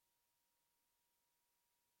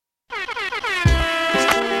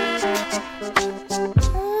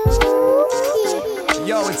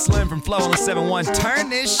Slim from Flow on the 7-1. Turn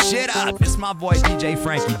this shit up. It's my boy DJ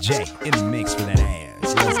Frankie J in the mix for that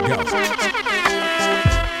ass. Let's go.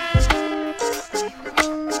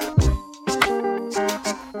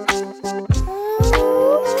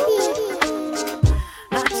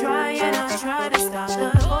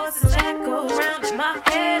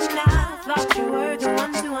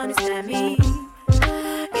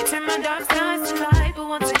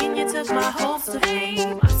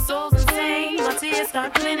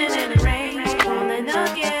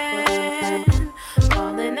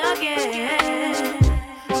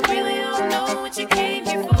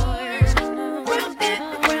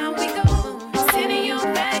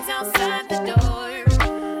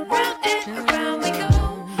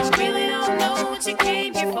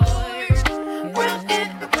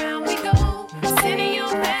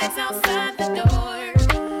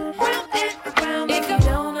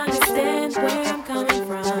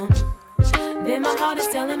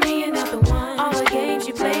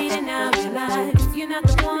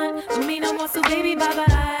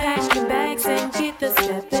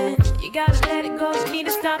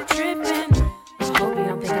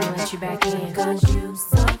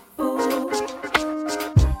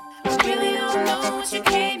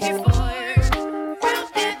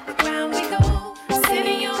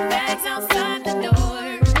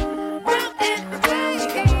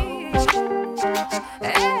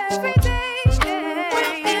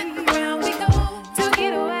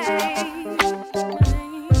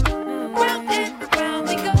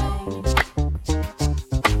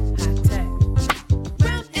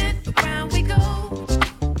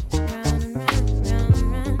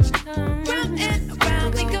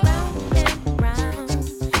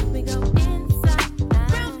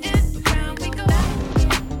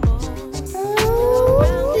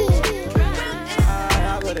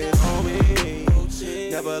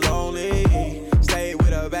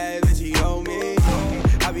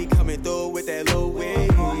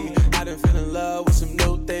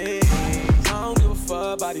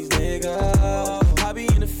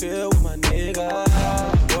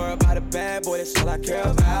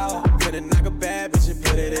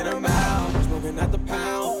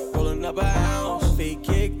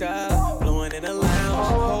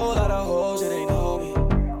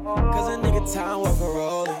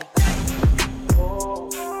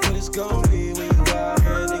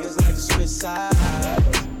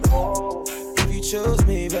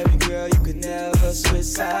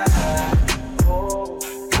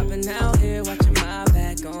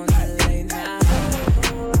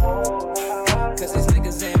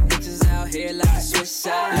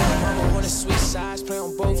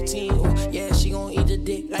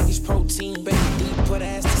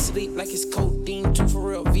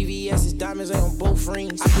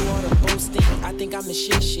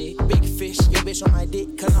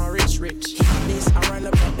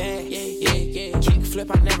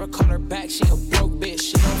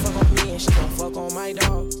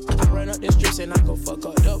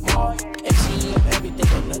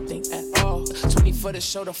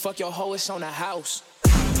 Show the fuck your hoe, it's on the house.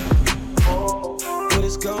 What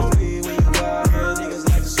it's gon' be when you out here, niggas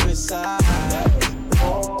like to switch sides.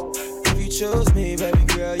 If you choose me, baby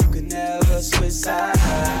girl, you can never switch sides.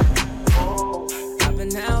 I've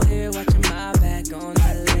been out here watching my back on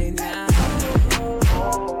the late night.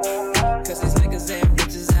 Cause these niggas and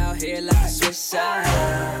bitches out here like to switch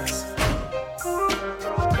sides.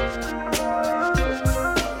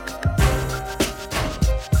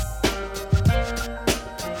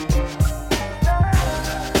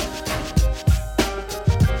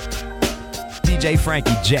 DJ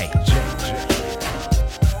Frankie J.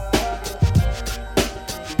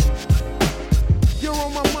 You're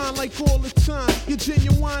on my mind like all the time. You're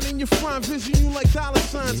genuine and you're fine, vision you like dollar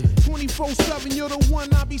signs. 24/7, you're the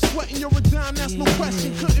one I be sweating. You're a dime, that's no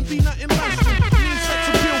question. Couldn't be nothing less than me. Sex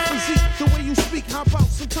appeal physique, the way you speak. How about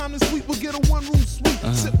sometime this week we'll get a one-room suite.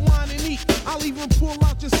 Sip wine and eat. I'll even pull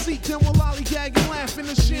out your seat. Then we'll lollygag and laugh in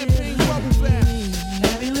the champagne bubble bath.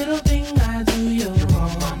 Every little thing I do, you're on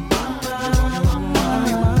my mind.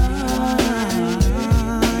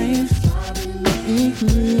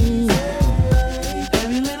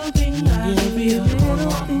 Every little thing I do, you're on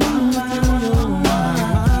my mind.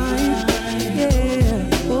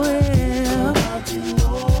 Yeah, well,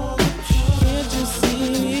 can't you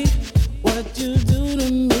see what you do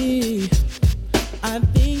to me? I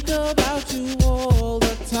think about you all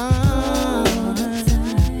the time.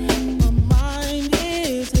 My mind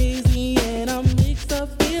is hazy and I'm mixed up,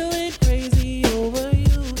 feeling crazy over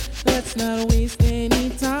you. Let's not waste any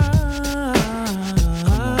time.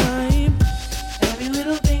 Every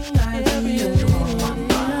little thing I do, you're on my mind.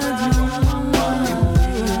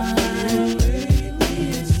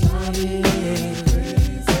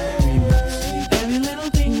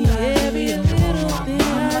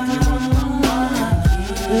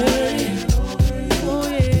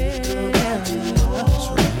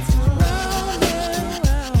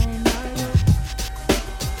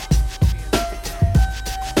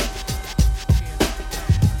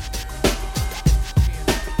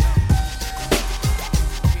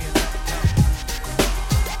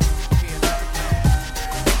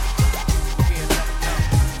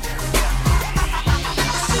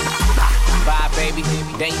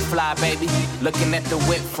 Looking at the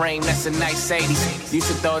whip frame, that's a nice 80s. Used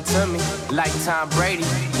to throw it to me like Tom Brady.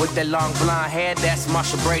 With that long blonde hair, that's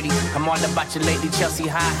Marsha Brady. I'm all about your lady Chelsea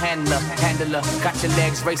high handler. Got your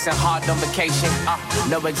legs racing hard on vacation.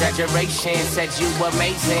 No exaggeration, said you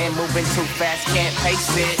amazing. Moving too fast, can't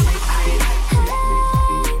pace it.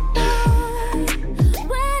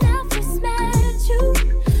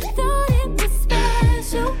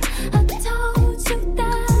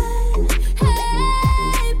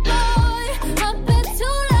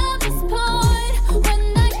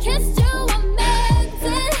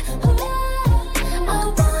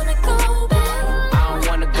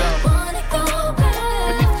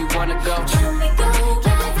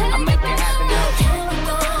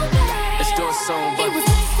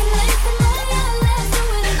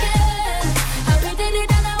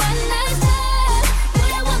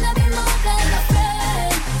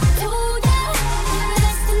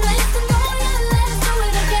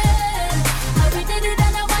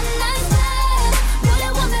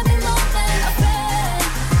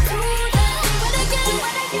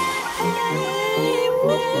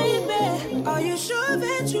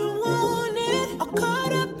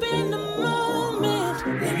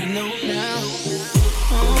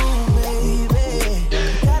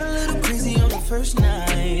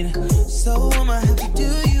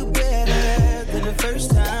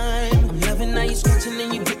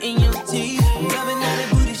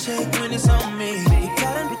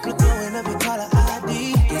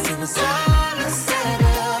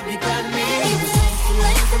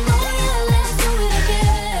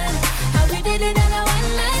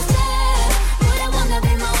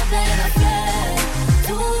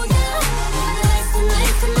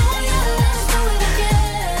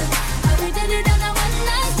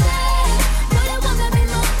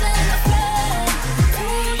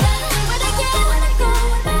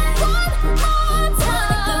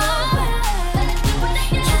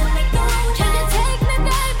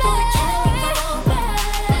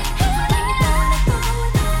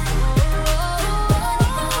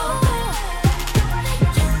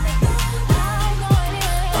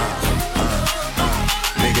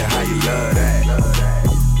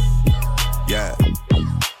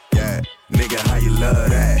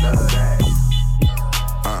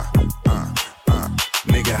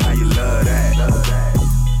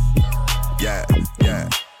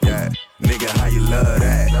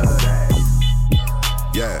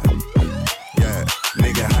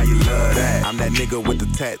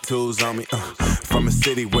 Tattoos on me, from a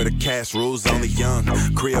city where the cash rules only young.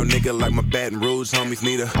 Creole nigga like my Baton Rouge homies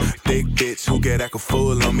need a big bitch who get act a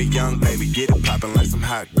fool on me. Young baby, get it poppin' like some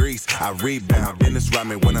hot grease. I rebound, Dennis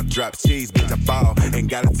Rodman when I drop cheese. Bitch, I ball, ain't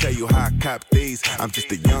gotta tell you how I cop these. I'm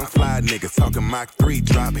just a young fly nigga talking Mach 3,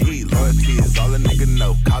 drop heat. Loyalty is all a nigga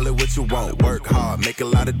know. Call it what you want, work hard, make a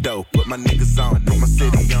lot of dough. Put my niggas on, put my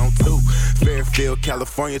city on too. Fairfield,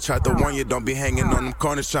 California, tried to warn you, don't be hanging on them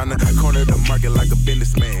corners, tryna corner the market like a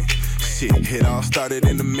businessman. Shit, it all started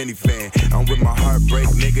in the minivan. I'm with my heartbreak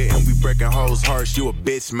nigga and we breaking hoes' hearts. You a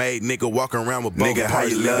bitch made nigga walking around with both nigga, how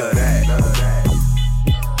you love that?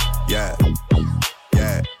 Yeah,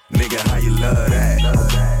 yeah, nigga, how you love that?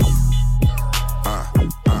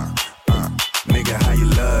 Nigga, how you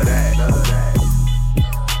love that?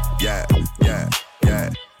 Yeah, yeah, yeah,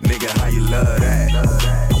 nigga, how you love that?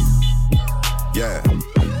 Yeah.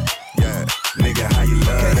 Nigga, how you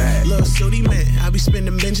love that? Little sooty man, I be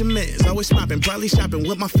spending Benjamins. Always mopping, probably shopping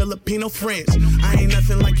with my Filipino friends. I ain't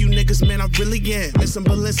nothing like you niggas, man, I really am. Missing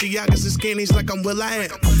Balenciagas and skinnies like I'm Will.i.am.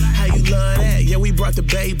 How you love that? Yeah, we brought the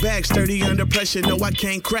bay back. Sturdy under pressure, no, I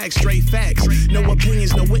can't crack. Straight facts. No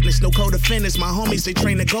opinions, no witness, no co-defendants. My homies, they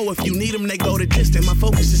train to go. If you need them, they go the distance. My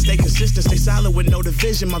focus is stay consistent, stay solid with no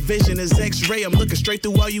division. My vision is X-ray, I'm looking straight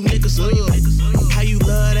through all you niggas. How you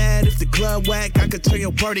love that? If the club whack, I could turn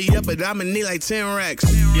your party up, but I'ma need like 10 racks.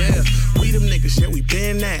 Yeah, we them niggas, yeah, we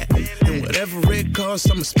been that. And whatever it costs,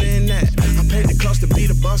 I'ma spend that. I paid the cost to be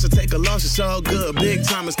the boss, to take a loss, it's all good. Big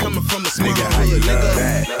time is coming from a small nigga, how you love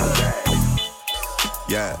that?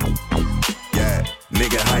 Yeah, yeah,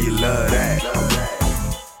 nigga, how you love that?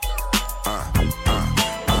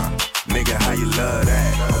 Nigga, how you love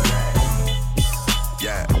that?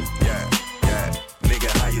 Yeah, yeah, yeah, nigga,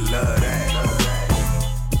 how you love that?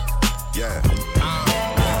 Yeah.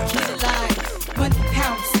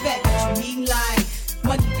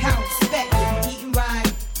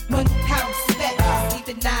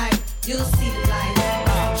 You'll see the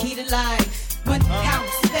light, key to life. 1 pound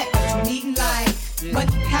spec, what you needin' life. 1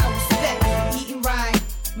 pound spec, eating right.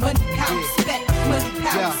 1 pound spec.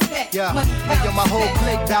 my whole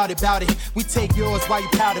clique bout it. We take yours while you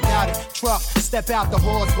pout about it. Truck, step out the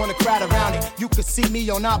horse, wanna crowd around it. You can see me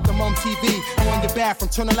on Optimum TV. Go in your bathroom,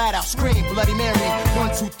 turn the light out, scream, Bloody Mary. 1,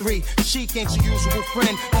 2, 3. Chic ain't your usual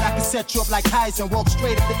friend, but I can set you up like Heisen, walk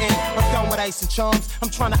straight at the end. I'm done with ice and charms. I'm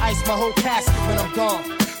trying to ice my whole casket when I'm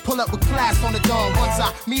gone. Pull up with class on the dawn. Once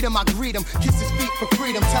I meet him, I greet him. Kiss his feet for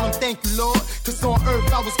freedom. Tell him thank you, Lord. Cause on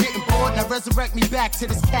earth I was getting bored. Now resurrect me back to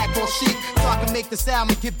this cat called sheep. So I can make this album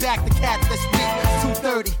and get back the cat this week.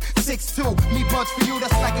 2:30, 6'2". Me bunch for you,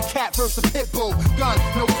 that's like a cat versus a pit bull. Gun,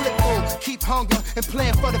 no flip bull. Keep hunger and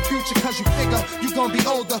plan for the future. Cause you figure you gon' be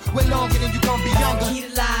older way longer than you gon' be younger. Key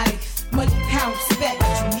to life, money, pound, respect.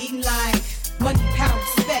 What you need in life. Money, pound,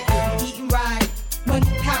 respect. You'll be eating right. Money,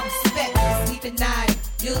 pound, respect. You'll sleep at night.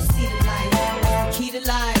 You'll see the light. Key to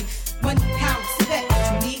life. Money, pound, respect.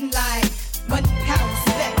 What you need in life. Money, pound,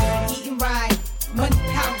 respect. You'll be eating right. Money,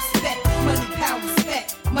 pound, respect. Money, pound,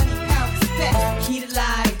 respect. Money, pound, respect. Key to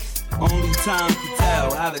life. Only time to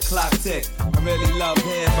tell how the clock tick. I really love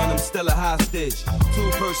hair, but I'm still a hostage.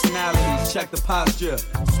 2 personalities, check the posture.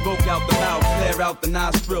 Smoke out the mouth, clear out the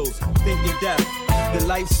nostrils. Thinking death, the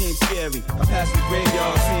life seems scary. I pass the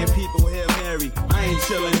graveyard, seeing people here marry. I ain't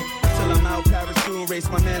chillin' till I'm out parachute, race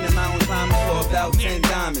my man in mountain climbing for about 10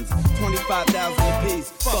 diamonds. 25,000 apiece,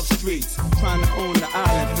 fuck streets. Trying to own the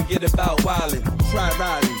island, forget about wildin'. Try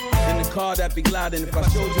riding in the car that be gliding. If I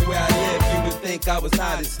showed you where I live, you would think I was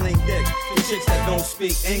hiding. Sling dick, the chicks that don't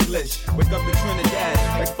speak English. Wake up in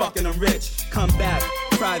Trinidad, like fucking I'm rich. Come back,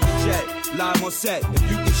 private jet, live on set. If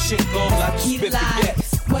you can shit go, I can spit forget.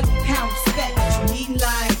 Money, pound, respect. What you need in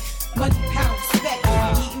life. Money, pound, respect.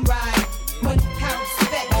 You'll be eating right. Money, pound,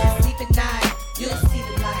 respect. You'll sleep at night. You'll see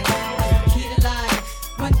the light. Key to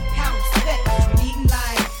life. Money, pound, respect. What you need in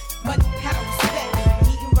life. Money, pound, respect. You'll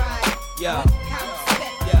be eating right. Yeah. Money, pound,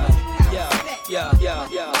 respect. Yeah.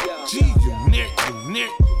 Gee, you near.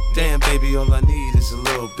 Damn, baby, all I need is a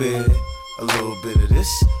little bit of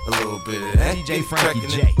this, a little bit of that. DJ Get Frankie crackin'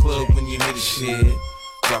 J. in the club when you hear the shit.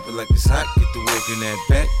 Drop it like it's hot, get the work in that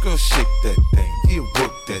back. Girl, shake that thing, yeah,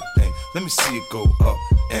 work that thing. Let me see it go up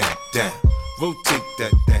and down. Rotate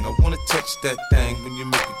that thing, I wanna touch that thing when you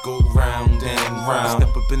make it go round and round.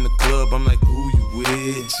 Step up in the club, I'm like, who you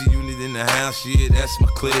with? See unit in the house, yeah, that's my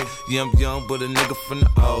clique. Yeah, I'm young, but a nigga from the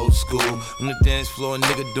old school. On the dance floor, a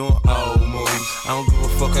nigga doing old moves. I don't give a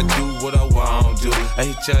fuck, I do what I want to. I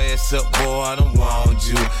hit your ass up, boy, I don't want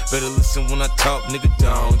you. Better listen when I talk, nigga,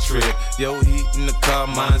 don't trip. Yo, heat in the car,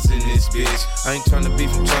 mine's in this bitch. I ain't tryna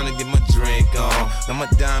beef, I'm tryna get my drink on. Now my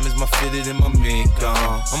diamonds, my fitted, and my mink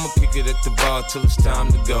on. I'ma kick it at the bar till it's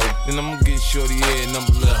time to go. Then I'ma get shorty here and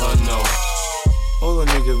I'ma let her know. All a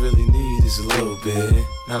nigga really need is a little bit.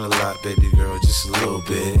 Not a lot, baby girl, just a little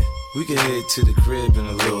bit. We can head to the crib in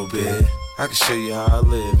a little bit. I can show you how I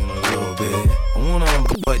live in a little bit. I wanna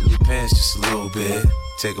unbutton your pants just a little bit.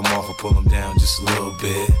 Take them off or pull them down just a little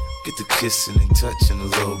bit. Get the kissing and touching a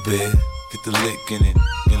little bit. Get the licking it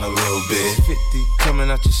in a little bit. 50 coming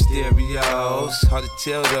out your stereos. Hard to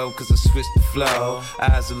tell though, cause I switched the flow.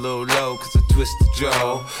 Eyes a little low, cause I twist the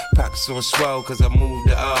jaw. Pockets on swole, cause I move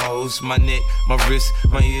the O's. My neck, my wrist,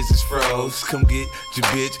 my ears is froze. Come get your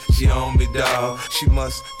bitch, she on me, dawg. She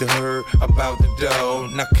must have heard about the dough.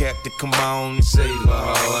 Now Captain, come on and save her,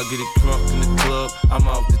 ho. I get it crunk in the club, I'm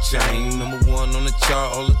off the chain. Number 1 on the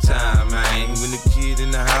chart all the time, man. When the kid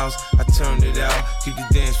in the house, I turn it out. Keep the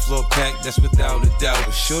dance floor packed, that's without a doubt.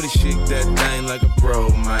 But shorty shake that thing like a pro,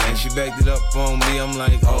 man. She backed it up on me, I'm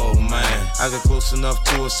like, oh man. I got close enough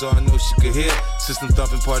to her so I know she could hear. System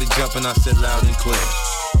thumping, party jumping, I said loud and clear.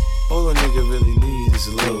 All a nigga really need is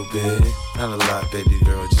a little bit. Not a lot, baby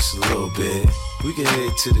girl, just a little bit. We can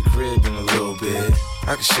head to the crib in a little bit.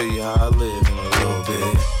 I can show you how I live in a little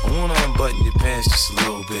bit. I wanna unbutton your pants just a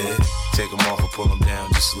little bit. Take them off or pull them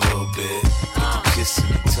down just a little bit. Get the kissing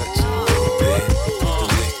and touching a little bit. Get the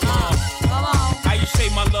licking. How you say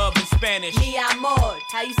my love in Spanish? Mi amor.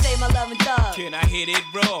 How you say my love in thug? Can I hit it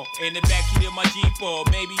raw? In the backseat of my Jeep or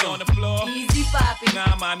maybe on the floor? Easy poppin'.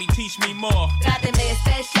 Nah, mommy, teach me more. Tráteme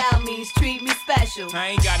especial means treat me special. I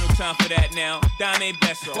ain't got no time for that now. Dame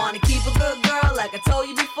beso. Wanna keep a good girl like I told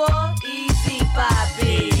you before? Easy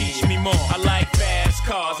poppin'. Teach me more. I like fast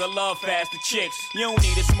cars. I love faster chicks. You don't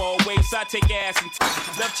need a small waist. I take ass and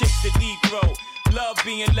love chicks to deep throat. Love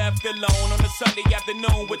being left alone on a Sunday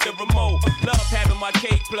afternoon with the remote. Love having my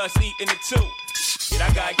cake plus eating it too. Shit,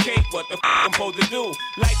 I got cake, what the I'm supposed to do?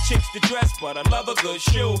 Like chicks to dress, but I love a good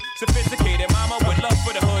shoe. Sophisticated mama with love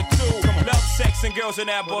for the hood too. Love sex and girls in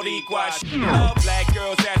that Boricua shit. Love black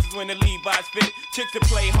girls' asses when the Levi's fit. Chicks to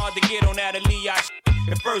play hard to get on that Aliyah shit.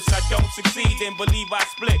 At first I don't succeed, then believe I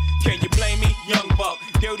split. Can you blame me? Young buck,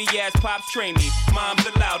 dirty ass pops trained me. Mom's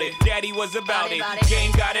allowed it, daddy was about it.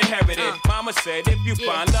 Game got inherited. Mama said if you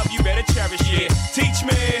find love, you better cherish it. Teach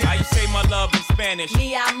me how you say my love in Spanish.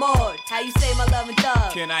 Mi amor, how you say my love in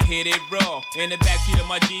dub? Can I hit it raw? In the backseat of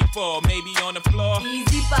my G4, maybe on the floor.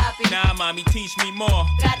 Easy, papi. Nah, mommy, teach me more.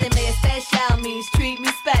 Tráteme especial means treat me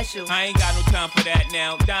special. I ain't got no time for that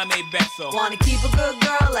now. Dame beso. Wanna keep a good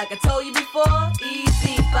girl like I told you before?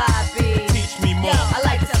 Easy, papi. Teach me more. Yo, I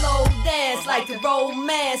like to slow dance, like to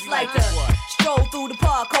romance, like to stroll through the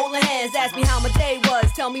park, holding hands. Ask me how my day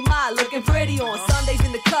was. Tell me my looking pretty on Sundays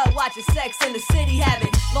in the cut, watching Sex in the City,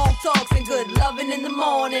 having long talks and good loving in the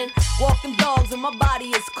morning. Walk them dogs and my body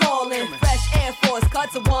is calling. Fresh Air Force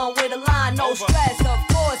cuts a one with a line, no stress, of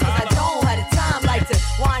course, cause I don't have the time like to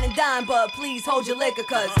wine and dine, but please hold your liquor,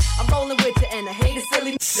 cause I'm rolling with you and I hate a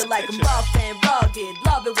silly nigga like I'm rough and rugged.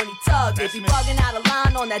 Love it when he tug it. Be bugging out a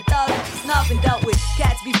line on that thug. Nothing dealt with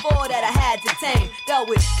cats before that I had to tame. Dealt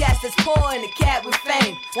with cats that's poor and a cat with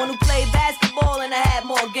fame. One who played basketball and I had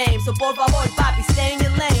more games. So por favor, papi, stay in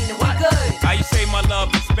your lane and we good. How you say my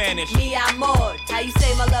love in Spanish? Mi amor, how you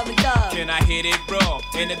say my love in dub? Can I hit it raw?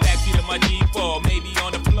 In the backseat of my G4, maybe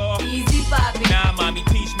on the floor. Easy, papi. Nah, mommy,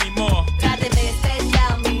 teach me more. Tráteme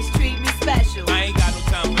especial means treat me special. I ain't got no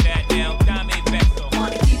time for that now. Dame beso.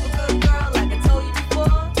 Wanna keep a good girl like I told you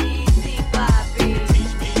before? Easy, papi.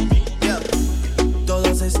 Yeah.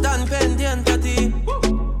 Todos están pendientes a ti,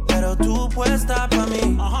 pero tú puesta pa'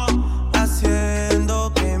 mí,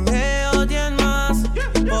 haciendo que me odien más,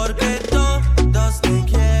 porque todos te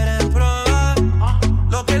quieren probar.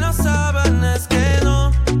 Lo que no saben es que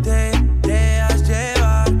no te dejas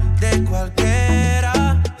llevar de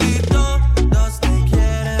cualquiera, y todos te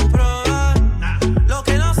quieren probar. Lo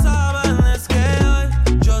que no saben es que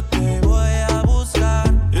hoy yo te voy a buscar.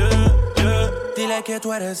 Dile que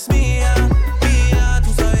tú eres mía, mía,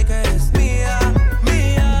 tú sabes que eres mía,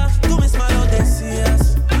 mía, tú misma lo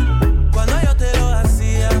decías cuando yo te lo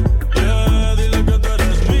hacía. Dile que tú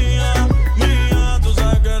eres mía, mía, tú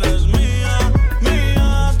sabes que eres mía,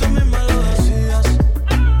 mía, tú misma lo decías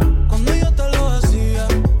cuando yo te lo hacía.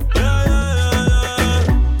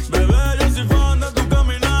 Bebé, yo soy fan de tu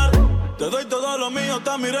caminar, te doy todo lo mío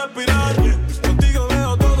hasta mi respirar. Contigo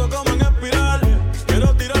veo todo como en espiral,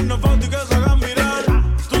 quiero tirarnos fotos y que se hagan mirar.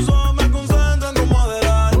 Tus ojos me concentran como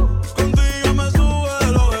adelar, contigo me sube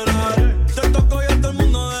de lo veral. Te toco y hasta el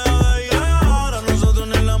mundo deja de llegar, a nosotros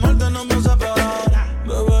ni la muerte nos va a separar.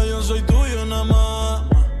 Bebé, yo soy tuyo nada más,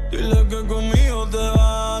 dile que conmigo te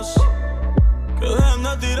vas, que dejen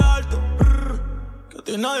de tirarte, que a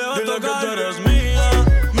ti nadie va a tocar. Dile que tú eres mía,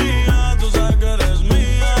 mía, tú sabes que eres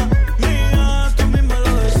mía, mía, tú misma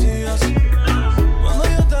lo decías cuando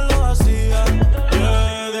yo te lo hacía.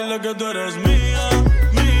 Dile que tú eres mía,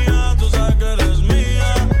 mía, tú sabes que eres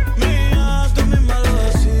mía, mía, tú misma lo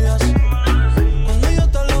decías cuando yo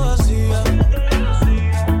te lo hacía.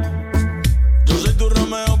 Yo soy tu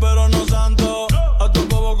Romeo pero no santo, a tu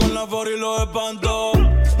bobo con la for y los espanto.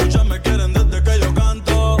 Muchas me quieren desde que yo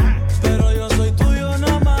canto, pero yo soy tuyo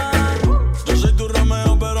nada más. Yo soy tu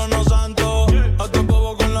Romeo pero no santo, a tu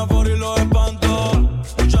bobo con la for y los espanto.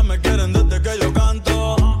 Muchas me quieren desde que yo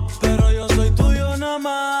canto, pero yo soy tuyo nada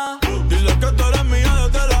más. Dile que tú eres mía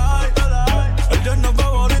desde la high, el yerno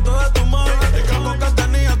favorito de tu mai. El carro que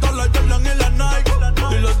tenía todas las Jordan y las Nike.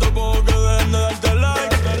 Dile a tu bobo que dejen de darte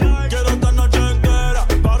like. Quiero esta noche entera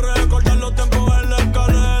pa' recordar los tiempos en la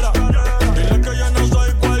escalera. Dile que ya no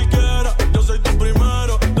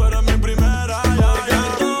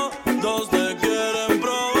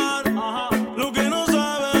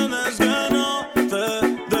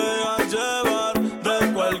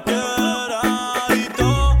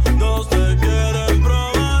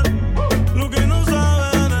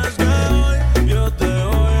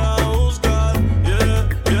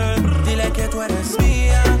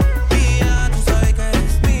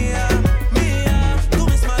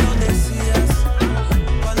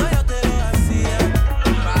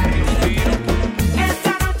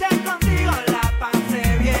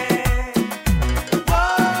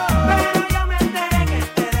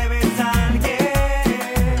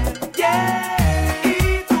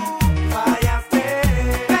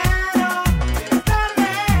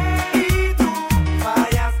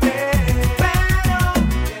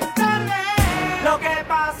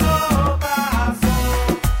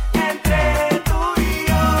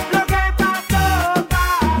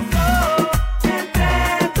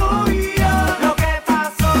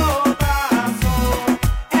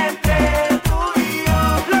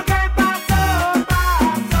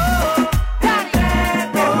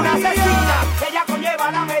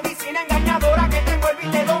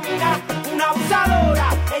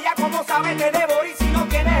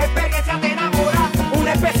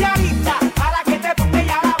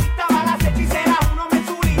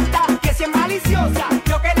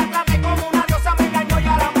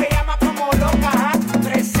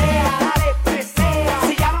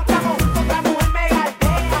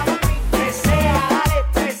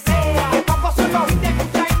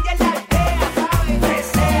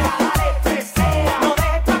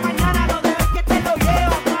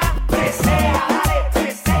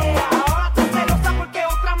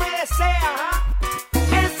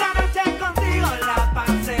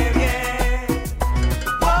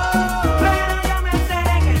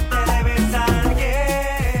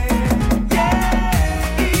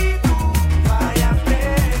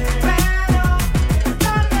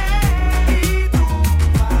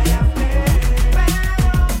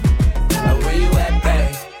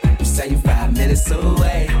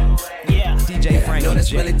away. Yeah. DJ Frankie J. No,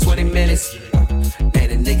 that's really 20 minutes. And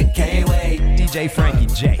a nigga can't wait. DJ Frankie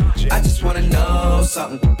J. I just wanna know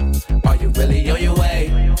something. Are you really on your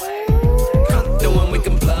way? Come through and we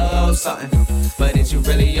can blow something. But is you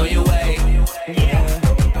really on your way? Yeah.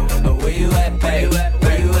 Where you at, babe?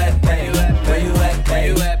 Where you at, babe? Where you at,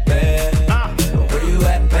 babe? Where you at, babe? Where you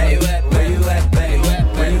at, babe? Where you at, babe?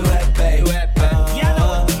 Where you at, babe?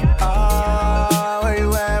 Where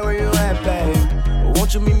you at? Where you at, babe?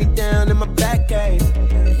 Won't you meet me down in my back gate?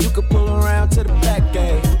 You could pull around to the back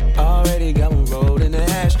gate. Already got one rolled in the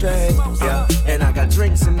ashtray. Yeah, and I got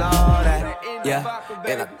drinks and all that. Yeah,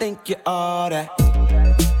 and I think you're all that.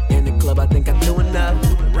 In the club, I think I'm doing enough.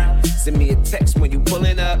 Send me a text when you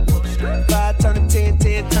pulling up. 5 turn to 10,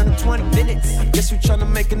 10 turn to 20 minutes. Guess you tryna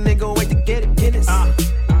make a nigga wait to get it Guinness.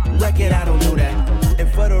 Record, I don't do that. And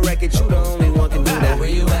for the record, you the only one can do that. Where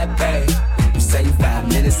you at, babe? You say you 5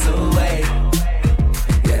 minutes away.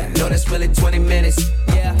 Yeah, I know that's really 20 minutes.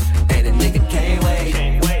 Yeah, and a nigga can't wait.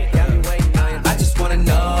 I just wanna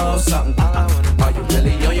know something. Are you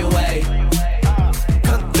really on your way?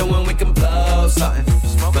 Come through and we can blow something.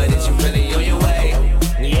 But is you really on your way?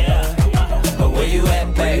 Yeah. Where you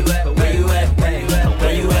at, babe? Where you at, babe?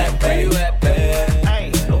 Where you at, babe? Where you at,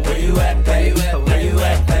 babe? Where you at, babe? Where you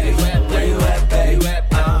at, babe? Where you at, babe?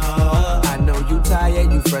 I know you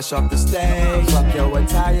tired, you fresh off the stage. Fuck your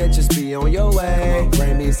attire, just be on your way.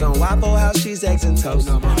 Bring me some Waffle House, she's eggs and toast.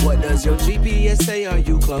 What does your GPS say? Are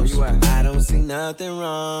you close? I don't see nothing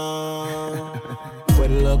wrong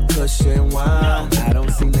with a little cushion wine. I don't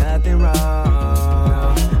see nothing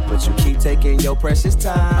wrong, but you keep taking your precious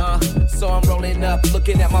time. So I'm rolling up,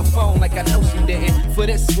 looking at my phone like I know she didn't. For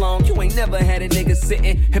this long, you ain't never had a nigga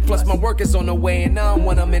sitting. And plus my work is on the way, and I don't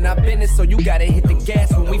want them in our business, so you gotta hit the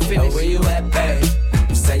gas when we finish. Where you at, babe?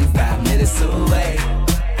 You say you 5 minutes away.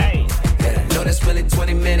 Yeah, I know that's really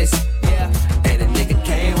 20 minutes. Yeah, and a nigga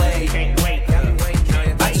can't wait.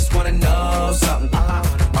 I just wanna know something.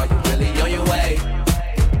 Are you really on your way?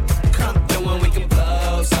 Come through and we can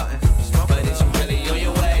blow something. But is you really on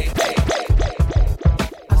your way?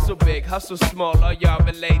 Hustle big, hustle small, all y'all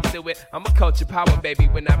relate to it. I'm a culture power, baby,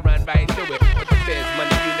 when I run right through it. What the biz,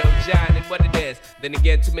 money, you know John and what it is. Then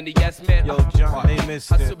again, too many yes men. Yo, John, they missed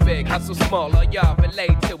Hustle big, hustle small, all y'all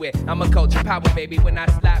relate to it. I'm a culture power, baby, when I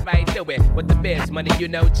slide right through it. What the biz, money, you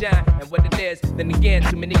know John and what it is. Then again,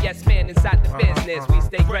 too many yes men inside the business. We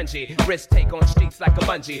stay grungy, risk take on streets like a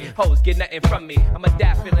bungee. Hoes get nothing from me, I'm a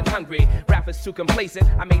dad feeling hungry. Rappers too complacent,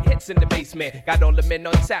 I made hits in the basement. Got all the men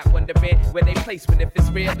on tap, wondering where they placement. If it's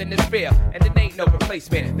real, then it's real, and it ain't no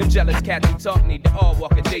replacement. Them jealous cats who talk need to all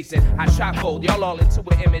walk adjacent. I try fold, y'all all into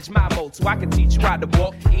an image, my mold. So I can teach you how to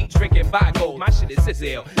walk, eat, drink, and buy gold. My shit is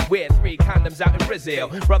sizzle. Wear 3 condoms out in Brazil.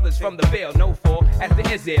 Brothers from the Ville, no 4 as the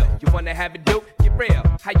Israel. You wanna have it do? Get real.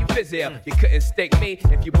 How you fizzle? You couldn't stick me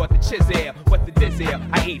if you bought the chisel. What the dizzle?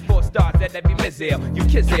 I eat 4 stars at every mizzle. You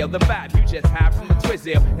kizzle, the vibe you just have from the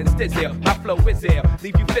twizzle and stizzle. My flow whizzle,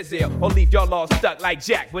 leave you fizzle, or leave y'all all stuck like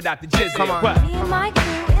Jack without the jizzle. Come on. Me and my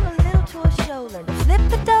crew in a little tour show. Learn to flip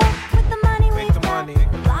the dough with the money we got.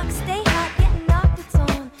 The blocks stay hot, getting knocked it's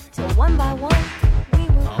on. Till one by one, we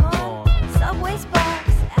were gone. Subway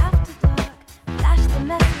sparks, after dark. Flash the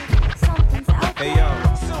message, something's out there. Hey yo,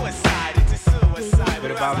 suicide, it's a suicide.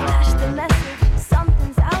 What about Flash the message,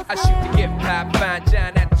 something's out I there. shoot the gift pop, find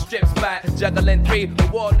John at the strip spot. Juggling 3, the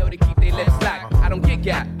wall know to keep their lips locked. I don't get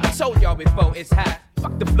got, I told y'all before it's hot.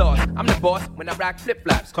 Fuck the floors, I'm the boss when I rock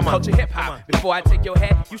flip-flops. Culture hip-hop, before I take your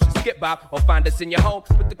head, you should skip bop. Or find us in your home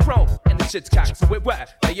with the chrome and the shit's cocked. So it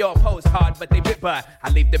what? They all pose hard, but they bit by. I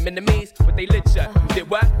leave them enemies, but they lit shut. You did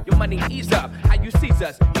what? Your money ease up. How you seize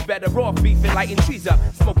us? You better off beefing, lighting trees up.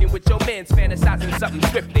 Smoking with your mans, fantasizing something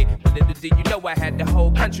swiftly. But little do you know I had the whole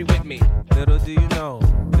country with me. Little do you know,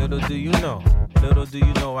 little do you know, little do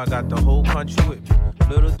you know I got the whole country with me.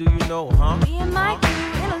 Little do you know, huh? Me and my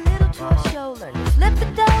crew in a little tour show. Learn to flip the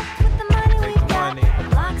dough with the money we got. The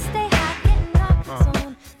blocks stay hot, getting knocked it's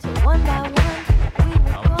on. Till one by one, we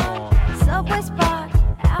were gone. Subway spot,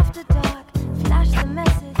 after dark. Flash the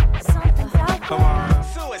message, something's out there. Come on.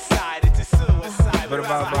 Suicide, it's a suicide. What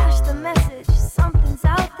about Flash the message, something's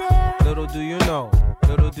out there. Little do you know,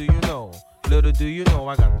 little do you know, little do you know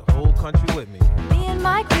I got the whole country with me. Me and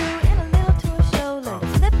my crew in a little tour show. Learn to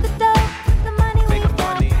flip the dough with the money we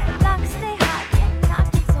got. The blocks stay hot, getting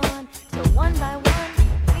knocked it's on. Till one by one,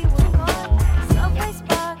 we were gone. Subway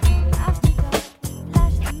spark, after dark.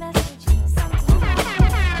 Flash the message, something's out there.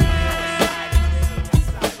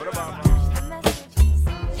 What about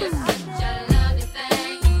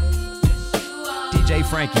DJ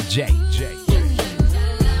Frankie J.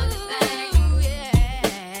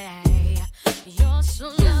 so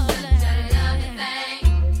lovely.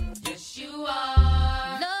 Yes, you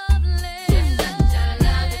are. Lovely.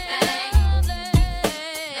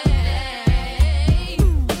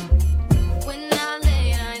 When I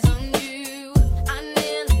lay eyes on you, I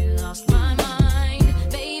nearly lost my mind.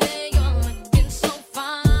 Baby, you're looking so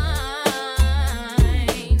fine.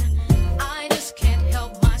 I just can't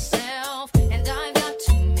help myself, and I've got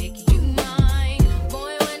to make you mine.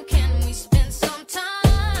 Boy, when can we spend some time?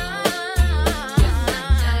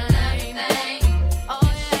 Oh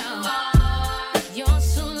yeah, you're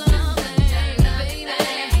so lovely, baby.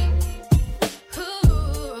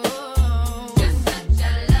 Ooh, just such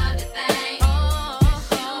a lovely thing. Oh,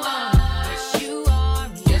 yes you are,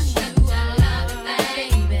 yes you are,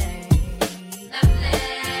 baby.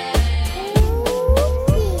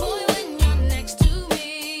 Boy, when you're next to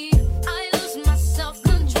me, I lose my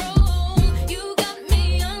self-control. You got me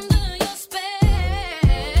under your spell,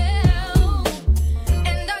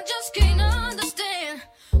 and I just can't understand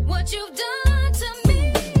what you've done to me.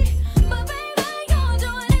 But baby, you're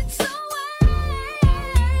doing it so well.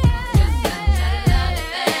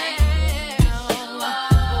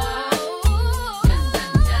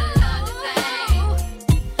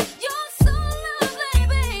 You're so lovely,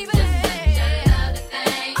 baby.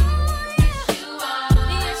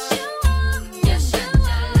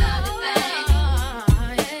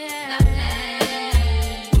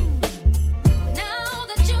 Now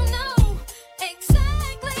that you know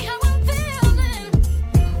exactly how I'm feeling,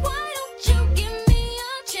 why don't you give me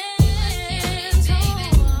a chance?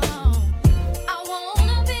 I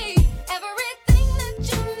wanna be everything that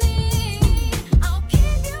you need. I'll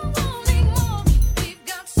keep you wanting more. We've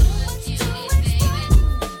got so much to explore.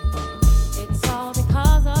 It's all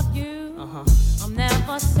because of you. I'm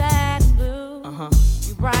never sad and blue.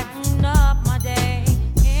 You brighten up my day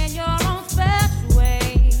in your own special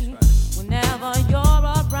way. Whenever you're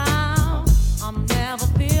around, I'm never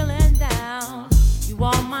feeling down. You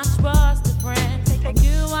are my trusted friend. On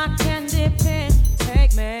you I can depend.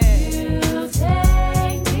 Take me. You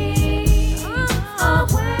take me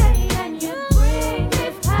away and you bring me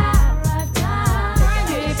paradise. Bring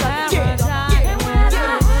me paradise. And when I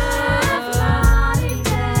have cloudy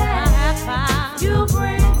days, you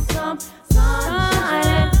bring some sunshine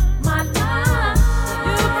in my life.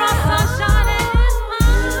 You brought sunshine in my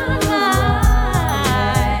life.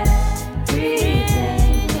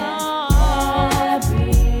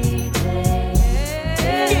 Everything,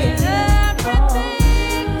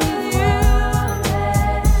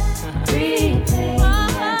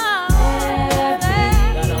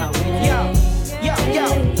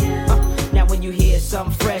 Now when you hear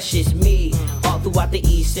something fresh, it's me. All throughout the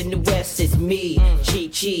east and the west, it's me.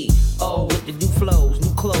 Chi. Oh, with the new flows,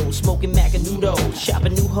 new clothes, smoking mac and noodles,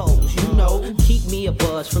 shopping new hoes. You know, keep me a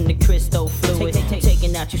buzz from the crystal fluid.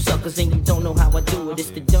 Taking out you suckers and you don't know how I do it.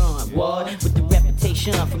 It's the Don, what? With the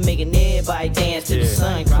reputation for making everybody dance to the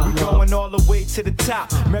sun come We're up. going all the way to the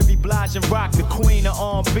top. Mary Blige and Rock, the queen of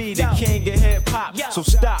R&B, the king of hip hop. So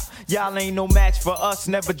stop, y'all ain't no match for us.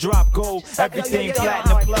 Never drop gold, everything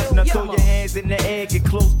platinum plus. Now throw your hands in the air, get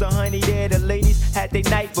close to honey there. The ladies had their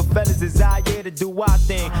night, but fellas is out here to do our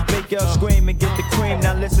thing. Make y'all scream and get the cream.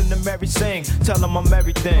 Now listen to Mary sing, tell them I'm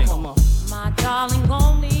everything. my darling,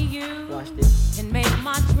 only you can make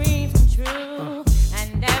my dreams come true.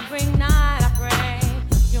 And every night I pray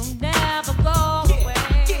you'll never go away.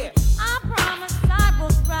 I promise I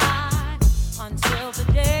will try until the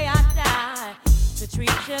day I die to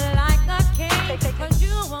treat you like a king, 'cause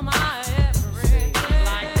you are my everything.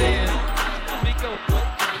 Like this, let me go.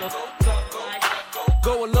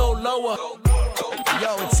 Go a little lower.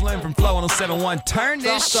 Yo, it's Slim from Flow 1071. Turn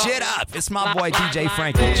this shit up. It's my boy DJ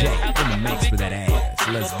Frankie J in the mix for that ass.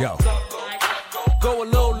 Let's go. Go a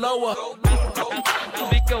little lower.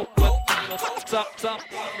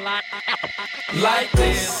 Like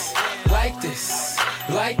this, like this,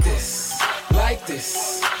 like this, like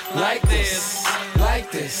this, like this, like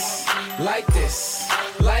this, like this,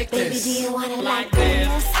 like this. Baby, do you want it like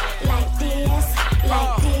this? Like this,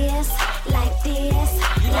 like this, like this,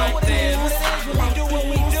 like this, like this,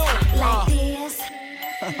 like this.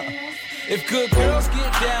 If good girls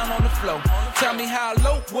get down on the floor, tell me how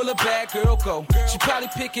low will a bad girl go? She probably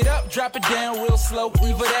pick it up, drop it down real slow.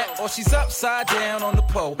 Either that or she's upside down on the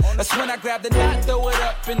pole. That's when I grab the knot, throw it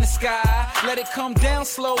up in the sky. Let it come down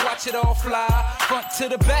slow, watch it all fly. Front to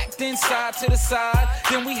the back, then side to the side.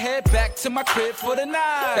 Then we head back to my crib for the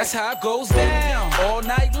night. That's how it goes down, all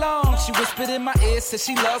night long. She whispered in my ear, said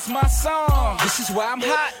she loves my song. This is why I'm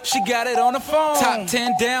hot, she got it on the phone. Top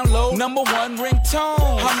 10 download, #1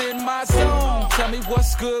 ringtone. I'm in my zone, tell me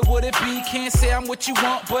what's good, would it be? Can't say I'm what you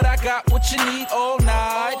want, but I got what you need all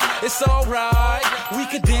night. It's alright, we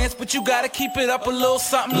could dance, but you gotta keep it up a little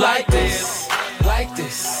something like this. Like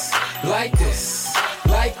this, like this,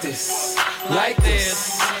 like this, like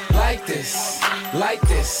this, like this, like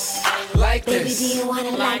this, like this. Baby, do you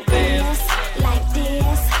wanna like this, like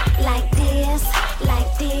this, like this,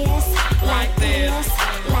 like this, like this,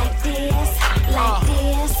 like this, like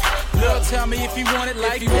this? Girl, tell me if you want it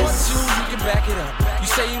like this. If you want to, you can back it up. You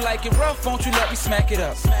say you like it rough, won't you let me smack it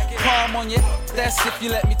up? Palm on your, that's if you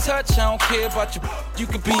let me touch. I don't care about your, you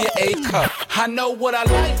can be an A cup. I know what I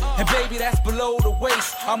like, and baby, that's below the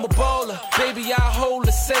waist. I'm a baller, baby, I hold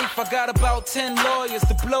it safe. I got about 10 lawyers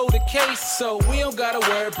to blow the case, so we don't gotta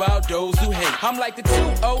worry about those who hate. I'm like the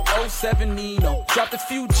 2007 Nino. Dropped a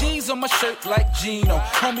few G's on my shirt like Gino.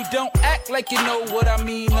 Homie, don't act like you know what I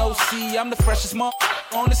mean. No, see, I'm the freshest mom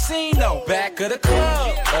on the scene, no. Back of the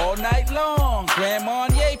club, all night long. Grand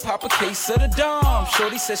Marnier, pop a case of the Dom.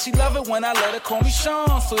 Shorty says she love it when I let her call me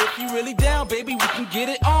Sean. So if you really down, baby, we can get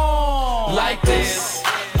it on. Like this,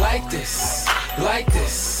 like this, like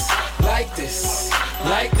this, like this,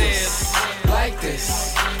 like this, like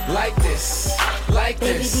this, like this, like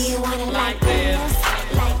this. Baby, do you wanna like this,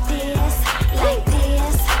 like this, like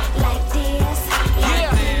this, like this, like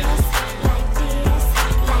this, like this,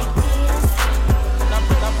 like this?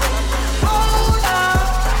 Hold up.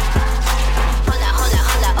 Hold up, hold up,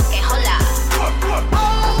 hold up, okay, hold up.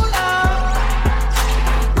 Hold up.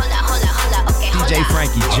 Hold up, hold up, hold up, okay, hold up. DJ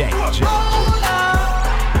Frankie J. Hold up.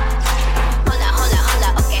 Hold up, hold up, hold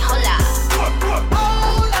up, okay, hold up.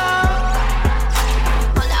 Hold up.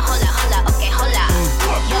 Hold up, hold up, hold up, okay, hold up.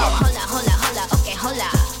 Yo, hold up, hold up, hold up, okay, hold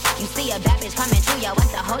up. You see a bad bitch coming through, yo,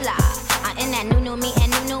 what's the hold up? I'm in that new me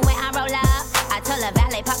and new when I roll up. I told her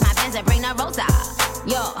valet pop my Benz and bring the rosa.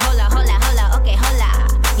 Yo, hold up, hold up, hold up, okay, hold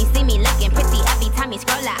up. You see me looking pretty every time you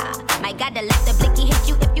scroll up. My God, to let the blicky hit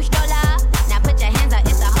you if you stroll up. Now put your hands up,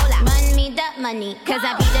 it's a whole lot. Run me the money, cause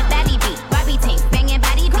I be the baddie beat. Barbie team, banging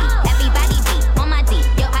body beat. Everybody beat, on my D,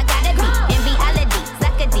 yo, I gotta be. In reality,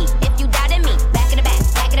 suck a D, if you doubted me. Back of the back,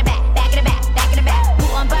 back of the back, back of the back, back of the back. Who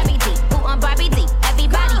on Barbie D, who on Barbie D?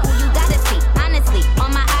 Everybody, who you gotta see. Honestly, on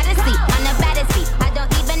my odyssey, on the baddest beat. I don't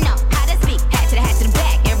even know how to speak. Hat to the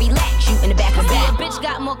back, and relax, you in the back of the back. A bitch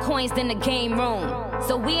got more coins than the game room,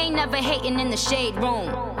 so we ain't never hating in the shade room.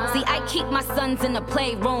 See, I keep my sons in the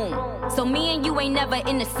playroom, so me and you ain't never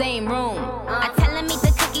in the same room. I tell him eat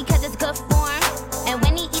the cookie cause it's good for him. And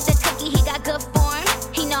when he eat the cookie, he got good form.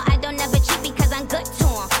 He know I don't never cheat because I'm good to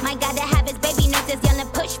him. My God, to have his baby nurses yelling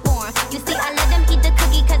push for him. You see, I let him eat the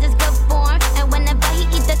cookie cause it's good for him. And whenever he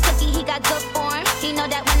eat the cookie, he got good form. He know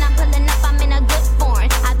that when I'm pulling up, I'm in a good form.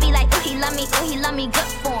 I be like, ooh, he love me,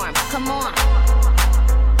 good form. Come on.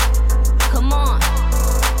 Come on.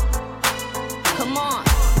 Come on.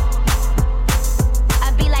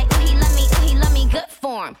 I be like, ooh, he love me, good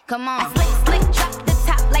form. Come on. I slick, drop the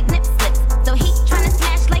top like nip slips. So he tryna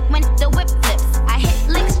smash like when the whip flips. I hit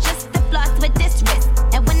licks just to floss with this wrist.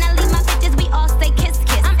 And when I leave my bitches, we all say kiss,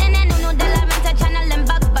 kiss. I'm in that Nuno de la Renta tryna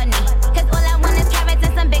limbo bunny. Cause all I want is carrots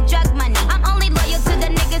and some big drug money. I'm only loyal to the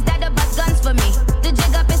niggas that'll bust guns for me. The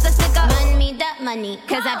jig up is a stick up. Run me that money.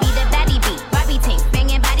 Cause I be the baddie beat. Barbie team,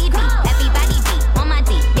 banging body beat. Everybody beat. On my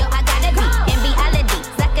D, yo, I gotta be. In reality,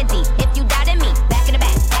 suck a D. If you doubted me, back of the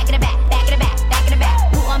back, back of the back, back of the back, back of the back.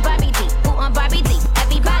 Who on Barbie D? Who on Barbie D?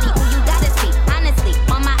 Everybody, who you gotta see. Honestly,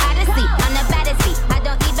 on my odyssey, on the baddest beat. I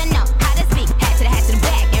don't even know how to speak. Hat to the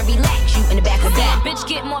back, and relax, you in the back of that. Bitch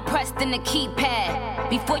get more pressed than the keypad.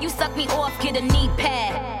 Before you suck me off, get a knee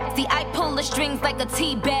pad. See, I pull the strings like a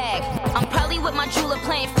tea bag. I'm probably with my jeweler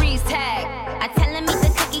playing freeze tag. I tell him eat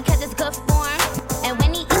the cookie cause it's good form. And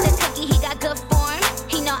when he eat the cookie, he got good form.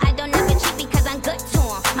 He know I don't never cheat because I'm good to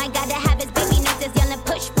him. My God, to have his baby nurses yelling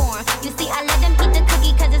push for him. You see, I let him eat the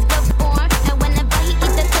cookie cause it's good form. And whenever he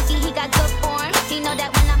eat the cookie, he got good form. He know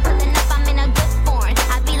that when I'm pulling up, I'm in a good form.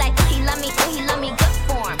 I be like, ooh, he love me, good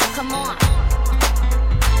form. Come on.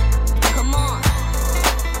 Come on.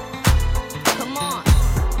 Come on.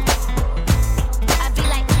 I be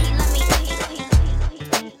like, ooh, he love me,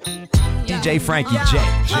 DJ Frankie J.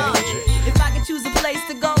 If I could choose a place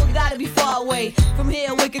to go, it gotta be far away. From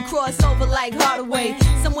here, we can cross over like Hardaway.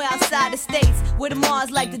 Somewhere outside the states, where the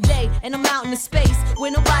Mars like the day, and I'm out in the space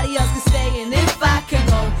where nobody else can stay. And if I can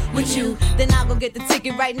go with you, then I'll go get the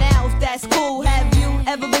ticket right now, if that's cool. Have you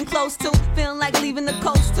ever been close to feeling like leaving the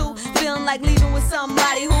coast too? Feeling like leaving with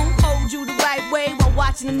somebody who holds you the right way while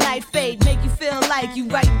watching the night fade, make you feel like you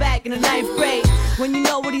right back in the 9th grade, when you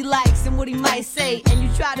know what he likes and what he might say, and you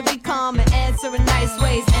try to be calm and answer in nice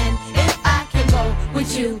ways. And if I can go go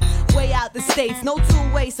with you. Way out the states, no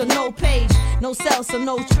two-way, so no page, no cell, so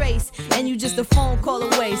no trace, and you just a phone call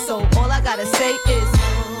away. So all I gotta say is,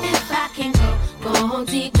 if I can go home,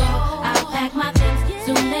 go. I'll pack my things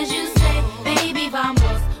soon as you say, baby,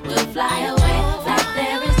 vamos, we'll fly away like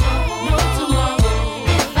there is no tomorrow.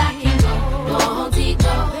 If I can go home,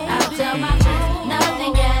 go. I'll tell my friends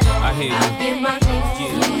nothing at all. I hear you. I'll give my things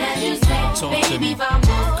soon as you say, baby, vamos,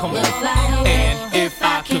 we'll fly away. And if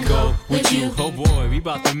I could go with you. Oh boy, we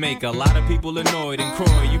about to make a lot of people annoyed. And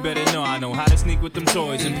Croy, you better know I know how to sneak with them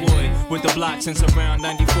toys. Employed with the block since around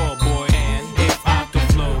 94, boy. And if I could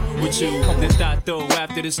flow with you, then thought though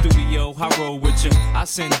after the studio, I roll with you. I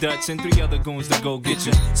send Dutch and 3 other goons to go get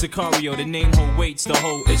you. Sicario, the name whole waits the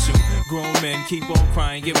whole issue. Grown men keep on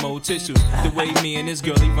crying, get more tissues. The way me and this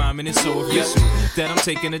girlie rhyming is so official that I'm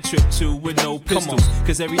taking a trip to with no pistols.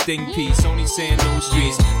 Cause everything peace, only saying no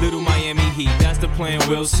streets. Little Miami Heat, that's the plan,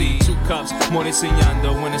 we'll see. 2 cups, more than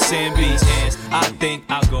Senyando when the sand beats. And I think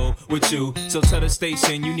I'll go with you. So tell the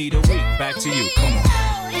station you need a week. Back to you, come on.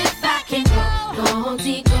 If I can go home,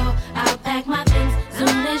 go. I'll pack my things soon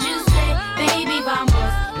as you say, baby,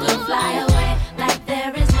 vamos, we'll fly away like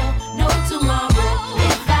there is no tomorrow.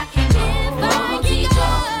 If I can go home, go.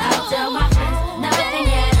 I'll tell my friends nothing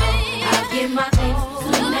at all. I'll give my things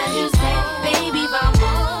soon as you say, baby,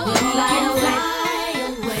 vamos, we'll fly away.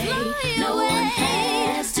 No one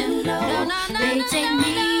has to know. They take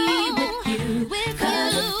me with you,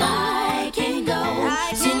 'cause if I can go,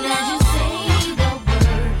 soon as you say the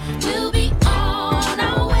word, we'll be on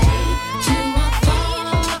our way to a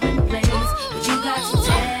foreign place. But you got to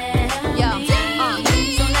tell me.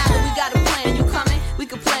 So now that we got a plan, you coming? We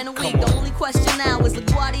can plan a week. The only question now is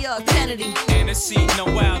LaGuardia or Kennedy. In the seat, no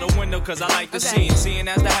out the window, cause I like the scene. Seeing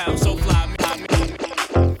as the house, so fly me.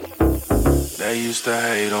 They used to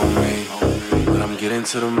hate on me, but I'm getting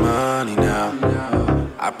to the money now.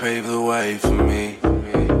 I paved the way for me.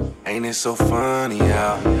 Ain't it so funny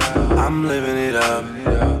how I'm living it up,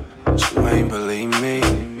 but you ain't believe me.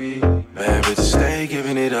 Bad bitches stay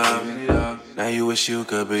giving it up. Now you wish you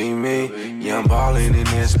could be me. Yeah, I'm ballin' in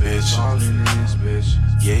this bitch.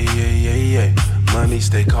 Yeah. Money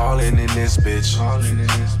stay callin' in this bitch.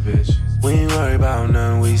 We ain't worry about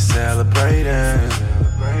none, we celebrating.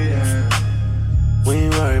 We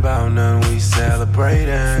ain't worry about none, we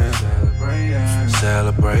celebrating.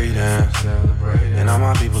 Celebrating. And all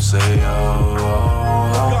my people say, oh,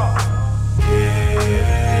 oh, oh. Yeah.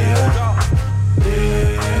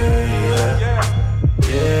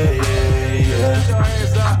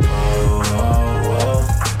 Oh, oh, oh.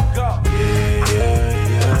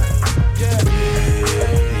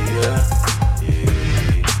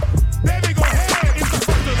 Baby, go ahead, it's the first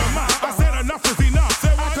of the month. I said enough is enough.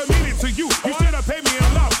 Said what committed to you. You should have paid me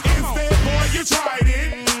in love. Instead, boy, you tried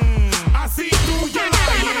it. I see through your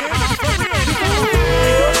lying.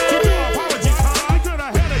 Apologies, huh? You could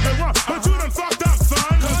have had a good run, but you done fucked up,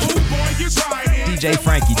 son. Ooh, boy, you tried it. DJ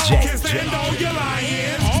Frankie J. Can't stand on your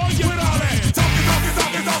lying. All you with all that talking, yada, yada,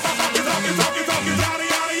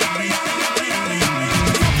 yada, yada.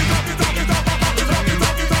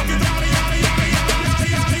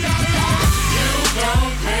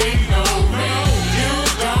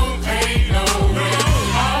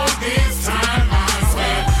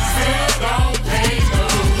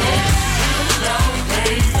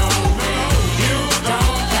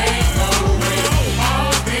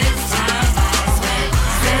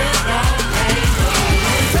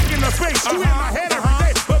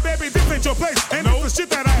 Shit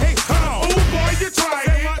that I hate. Come on. Ooh, boy, you tried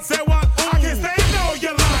it. Say what? I can't say no,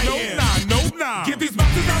 you're lying. Nope, nah. Get these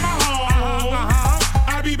boxes out my home.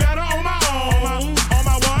 I'd be better on my own. On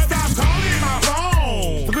my what? Stop calling my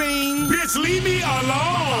phone. Bling. Bitch, leave me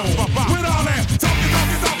alone. With all that talking,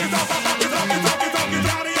 yada,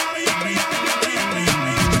 yada, yada,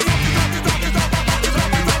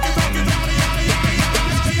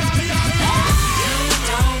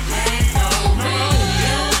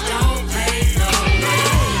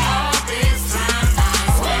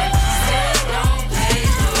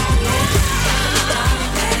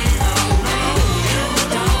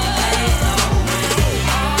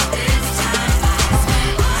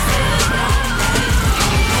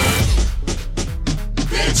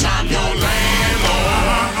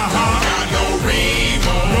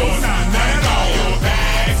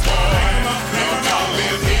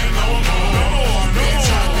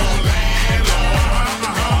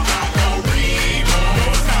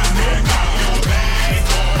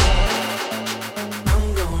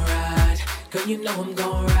 you know I'm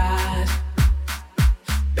gon' ride.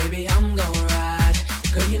 Baby, I'm gon' ride.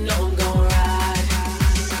 Girl, you know I'm gon' ride.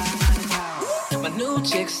 My new new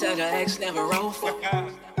chick said her ex never roll for her.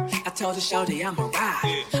 I told her, shorty, I'm a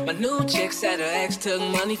ride. My new chick said her ex took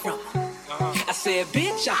money from her. I said,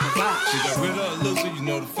 bitch, I can ride. She got rid of a loser, you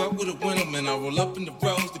know the fuck with a winner. Man, I roll up in the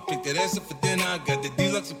rose to pick that ass up for dinner. I got the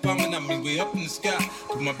deluxe apartment, I mean, way up in the sky.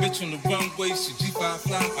 Put my bitch on the runway, she G5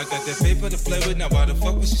 fly. I got that paper to play with, now why the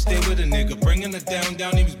fuck would she stay with a nigga? Bringing her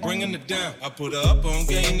down, he was bringing her down. I put her up on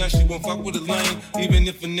game, now she won't fuck with a lane. Even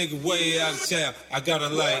if a nigga way out of town, I got her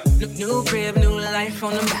like new crib, new life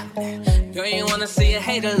on the map. Girl, you wanna see a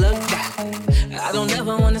hater look back. I don't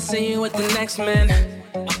ever wanna see you with the next man.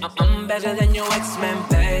 I'm better than your ex-man,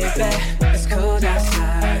 baby. It's cold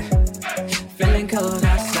outside, feeling cold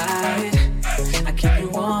outside. I keep you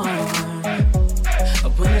warm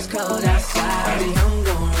when it's cold outside. Baby, I'm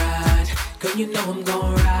gon' ride, girl, you know I'm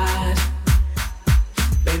gon' ride.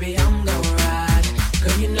 Baby, I'm gon' ride,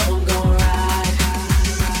 girl, you know I'm gon' ride.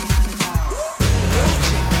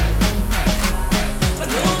 A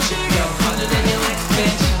new chick, yo, harder than your ex,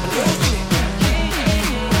 bitch. A new chick.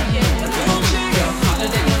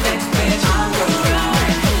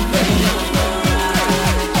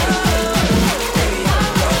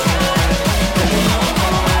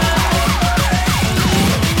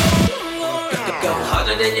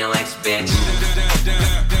 Than your ex, bitch.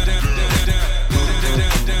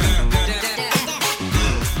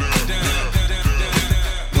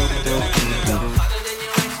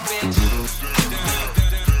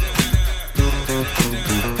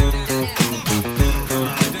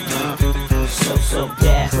 So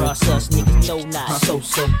daft, cross us niggas no not.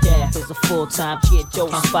 So daft is a full-time kid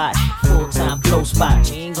Joe spot, full-time blow spot.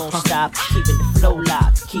 You ain't gon' stop, keeping the flow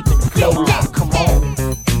locked, keeping the flow locked. Come on.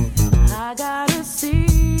 I got a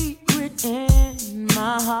secret in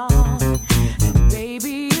my heart, and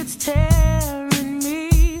baby, it's tearing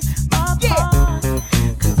me apart.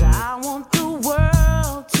 'Cause I want the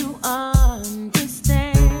world to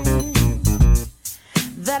understand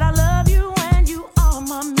that I love you and you are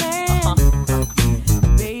my man.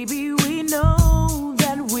 Baby, we know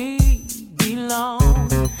that we belong.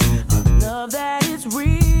 A love that is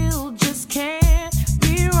real just can't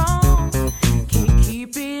be wrong. Can't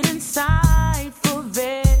keep it inside for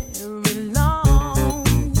very long.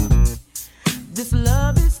 This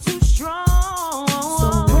love is too strong. So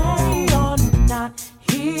when you're not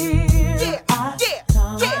here, I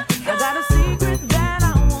come. I got a secret that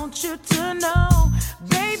I want you to know,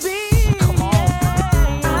 baby. Come on.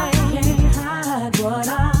 I can't hide what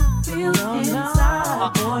I feel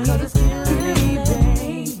inside. Boy, it's killing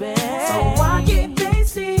me, baby. So why can't they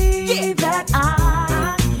see that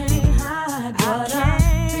I can't hide what I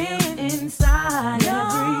feel inside?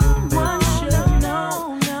 Everyone should know.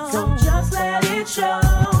 So just let it show,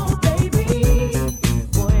 baby.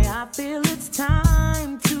 Boy, I feel it's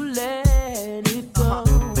time to let it go.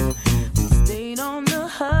 We stayed on the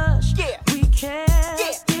hush, we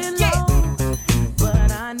kept it low.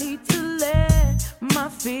 But I need to let my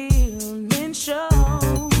feelings show.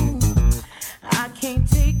 I can't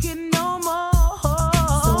take it no more.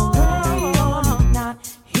 So when you're not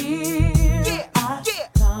here, I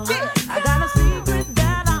come. I got a secret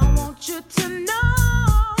that I want you to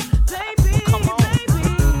know, baby. Baby,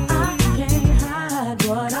 I can't hide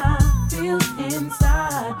what I feel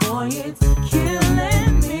inside. Boy, it's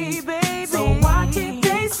killing me, baby. So why can't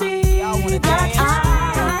they see that I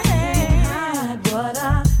can't hide what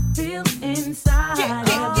I feel inside?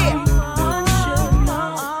 Everyone should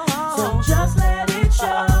know. So just let it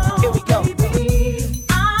show. Here we go. Baby,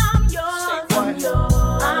 I'm yours, I'm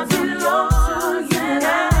yours. I belong to you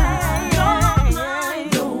now. You're mine,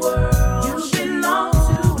 the world. You belong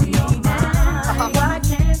to me now. Why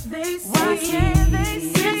can't they see? Why can't they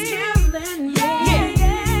see? It's killing me.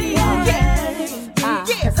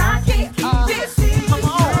 'Cause I can't keep this secret.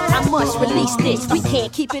 I must release this. We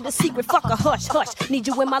can't keep it a secret. Fuck a hush, hush. Need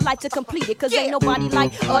you in my life to complete it. 'Cause ain't nobody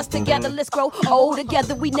like us. Together, let's grow old.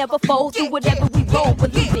 Together, we never fold through whatever we roll.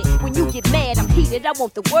 Believe it. When you get mad, I'm heated. I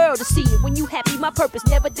want the world to see it. When you happy, my purpose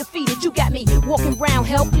never defeated. You got me walking around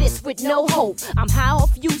helpless with no hope. I'm high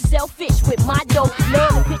off you, selfish with my dope.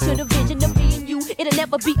 Love the picture, the vision of me and you. It'll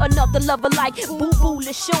never be another lover like Boo Boo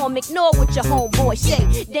LaShawn. Ignore what your homeboy say.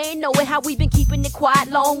 They ain't know it how we been keeping it quiet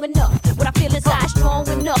long enough. What I feel inside strong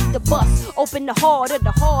enough to bust. Open the heart of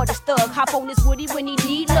the hardest thug. Hop on this Woody when he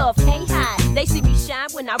need love. Can't hide. They see me shine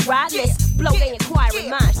when I ride. Let's blow their inquiring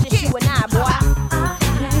minds. Just you and I, boy.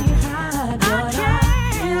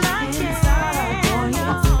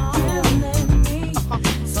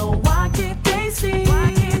 So why can't they see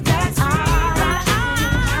that I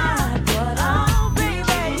but oh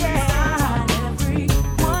baby,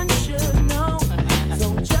 everyone should know. So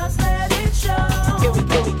just let it show.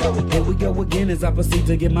 Here we go, again as I proceed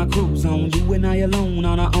to get my cruise on. You and I alone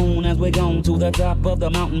on our own as we're gone to the top of the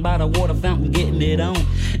mountain by the water fountain, getting it on.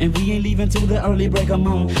 And we ain't leaving till the early break of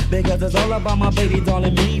moon, because it's all about my baby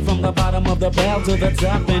darling me, from the bottom of the barrel to the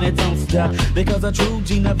top, and it don't stop. Because a true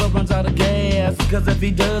G never runs out of gas. Cause if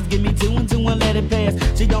he does, give me 2 and 2 and let it pass.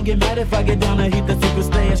 She don't get mad if I get down and hit the secret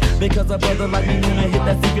stash, because a brother like me wanna hit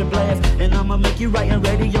that secret blast. And I'ma make you right and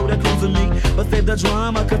radio to cruise with me, but save the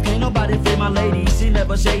drama, cause can't nobody fit my lady. She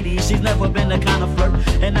never shady, she's never been the kind of flirt.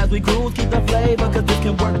 And as we cruise, keep the flavor, cause this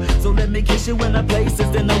can work. So let me kiss you in the places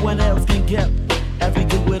that no one else can get, as we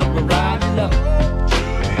do it on the ride love.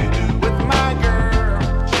 With my girl,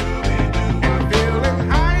 and feeling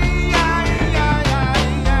high.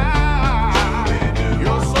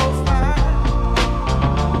 You're so fine,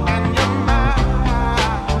 and you're mine,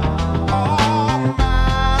 all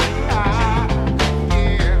mine,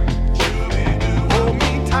 yeah. Hold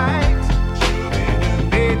me tight,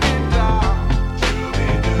 baby doll.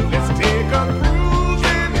 Let's take a cruise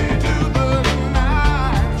into the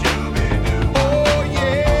night. Oh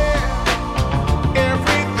yeah,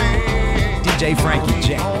 everything. DJ Frankie J.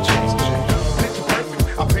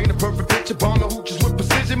 I paint a perfect picture, bomb the hooches with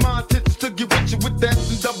precision. My intentions to get with you with that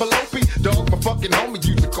and double OP. Dog, my fucking homie,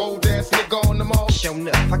 you the cold ass nigga on them all. Show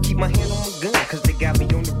enough, I keep my hand on my gun, cause they got me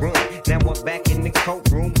on the run. Now I'm back in the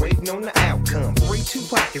courtroom, waiting on the outcome. 3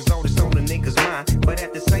 Tupac is all that's on the niggas' mind, but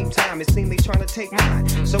at the same time, it seems they trying to take mine.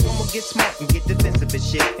 So I'ma get smart and get defensive and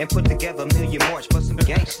shit, and put together a million march for some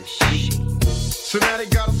gangster shit. So now they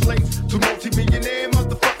got us slates, 2 multi-millionaire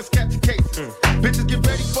motherfuckers catch a case. Bitches get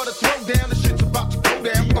ready for the throwdown, the shit's about to go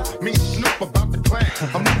down. Me and Snoop about to clown.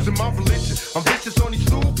 I'm losing my religion, I'm vicious on these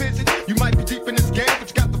stool pigeons. You might be deep in this game, but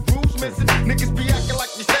you got the rules missing. Niggas be acting like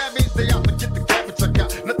you savage, they out to get the cabbage. I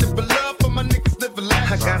got nothing but love for my niggas living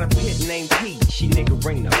lavish. I got a pit named P, she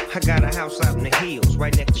niggerino. I got a house out in the hills,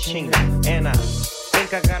 right next to Chino. And I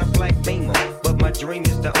think I got a black Beamer, but my dream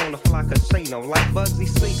is to own a fly casino like Bugsy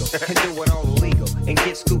Siegel and do it all illegal and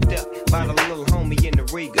get scooped up by the little homie in the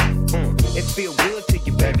Riga. It feel good to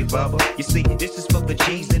you, baby bubba. You see, this is for the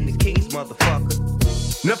G's and the keys, motherfucker.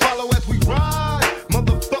 Now follow as we ride,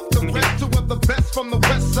 motherfuck the rest. 2 of the best from the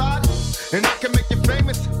west side, and I can make you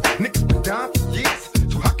famous. Niggas been down for years,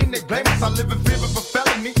 so how can they blame us? I live in fear of a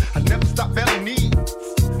felony, I never stop belly needs.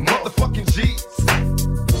 Motherfucking G's.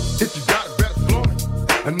 If you got it, better floor it.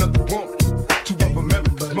 Another woman, 2 of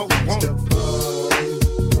America's most wanted.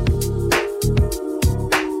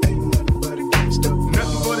 Nothing but a gangster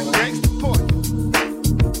party.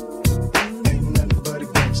 Nothing but a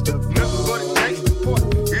gangster party.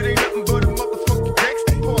 It ain't nothing but a motherfucking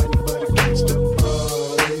gangster party.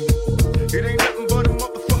 It ain't nothing but a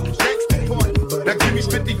motherfucking gangster party. Now give me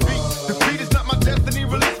 50 feet. Defeat is not my destiny.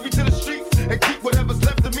 Release me to the streets and keep whatever's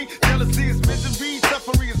left of me. Jealousy is misery,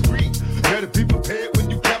 suffering is greed. Better be prepared when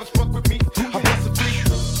you cowards fuck with me. I bust a fleet.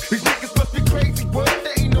 These niggas must be crazy. What?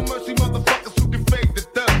 There ain't no mercy, motherfuckers who can fade the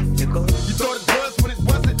thug. You thought it was when it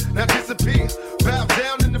wasn't. Now disappear. Bow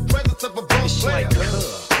down in the presence of a boss player. It's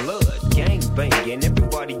like blood, gang banging.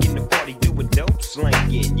 Everybody in the party doing dope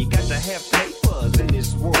slanging. You got to have papers in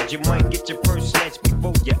this world. You might get your first snatch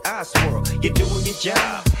before your eyes swirl. You're doing your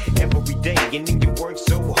job every day, and then you work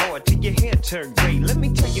so hard till your hair turn gray. Let me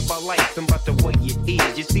tell you about life and about the way it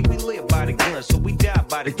is. You see, we live by the gun, so we die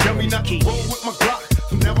by the gun. Tell me not to roll with my Glock,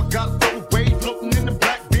 so now I gotta throw away. Floating in the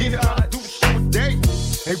black beat, I do the show a day.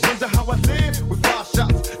 Hey, wonder how I live with 5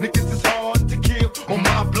 shots. Niggas is hard to kill on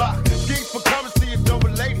my block. Schemes for currency is don't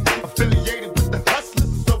related. Affiliated with the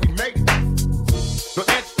hustlers, so we made it. Don't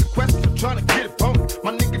answer the question, I'm trying to get it bone.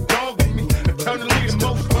 My nigga dog with me, eternally the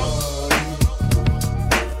most bone.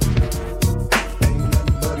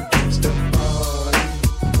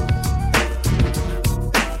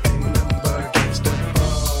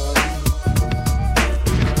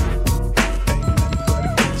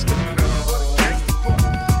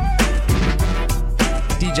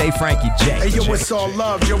 DJ Frankie J. Hey yo, it's all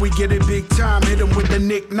love, yo, we get it big time. Hit them with the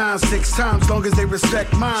Nick 9 6 times, long as they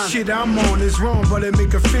respect mine. Shit I'm on is wrong, but it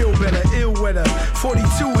make her feel better. Ill with her, 42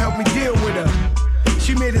 help me deal with her.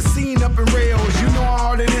 She made a scene up in rails. You know how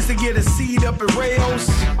hard it is to get a seed up in rails.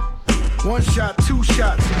 1 shot, 2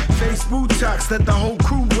 shots, face Botox, let the whole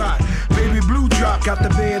crew rock. Baby blue drop, got the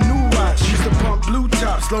band new watch. Used to pump blue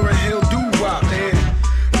tops, Lauryn Hill doo-wop, man.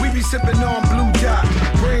 We be sipping on blue dot,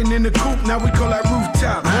 brain in the coupe, now we call that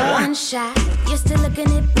rooftop. 1 shot, you're still looking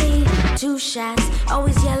at me. 2 shots,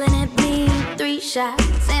 always yelling at me. 3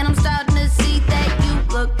 shots, and I'm starting to see that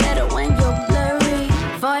you look better when you're blurry.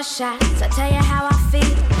 4 shots, I tell you how I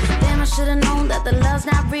feel. Damn, I should've known that the love's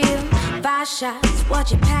not real. 5 shots,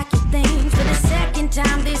 watch you pack your things for the 2nd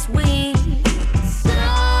time this week.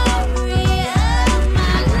 Sorry.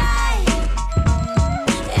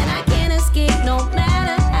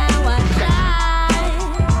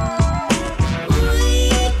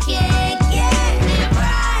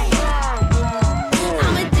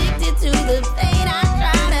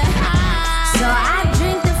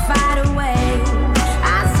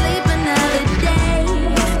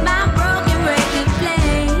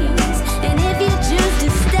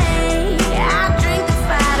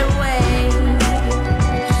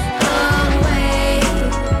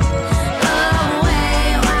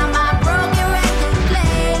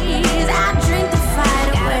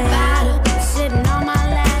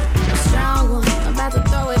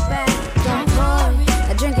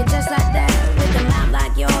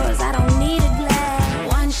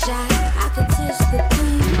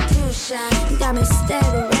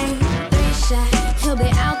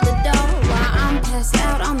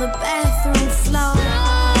 bathroom floor.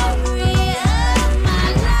 Story of my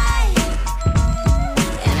life,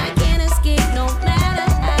 and I can't escape no matter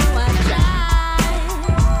how I try.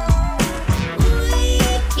 We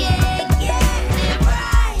can't get it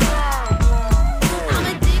right. I'm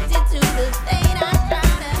addicted to the pain I try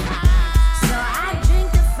to hide, so I drink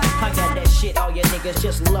the fire. I got that shit all your niggas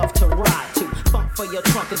just love to ride to. Funk for your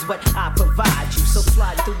trunk is what I provide you. So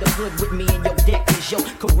slide through the hood with me and your deck is your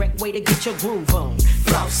correct way to get your groove on.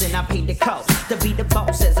 Flossing, I paid the cost to be the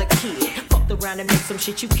boss as a kid. Fucked around and make some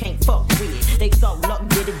shit you can't fuck with. They thought luck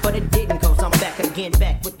did it, but it didn't, cause I'm back again,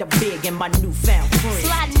 back with the big and my newfound friend.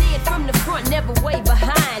 Sliding in from the front, never way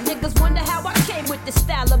behind. Niggas wonder how I came with this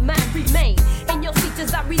style of mine. Remain in your seats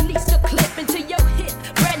as I release the clip into your hip.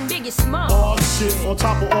 Brad and Biggie Small. Oh shit, on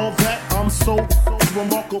top of all that, I'm so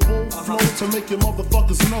remarkable. Flow to make your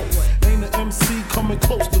motherfuckers know. Ain't an MC coming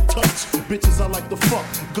close to touch. Bitches I like to fuck,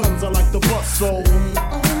 guns I like to bust. So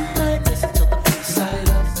Listen to the bass. Light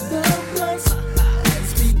up the blunts as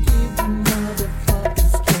we give you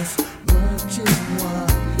motherfuckers just what you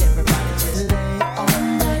want. Everybody just lay all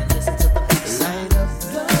night. Listen to the bass. Light up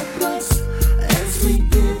the blunts as we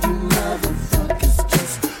give you motherfuckers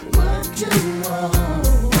just what you want.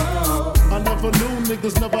 I never knew,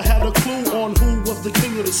 niggas never had a clue on who was the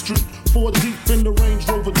king of the street. 4 deep in the Range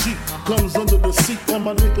Rover Jeep, guns under the seat, and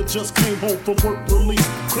my nigga just came home from work release.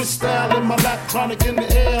 Crystal in my lap, chronic in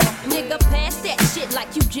the air. Nigga, pass that shit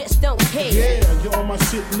like you just don't care. Yeah, you're on my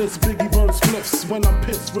shit list, Biggie burns flips. When I'm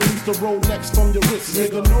pissed, release the Rolex from your wrist.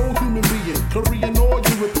 Nigga, no human being, Korean or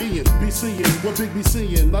European, be seeing what Big be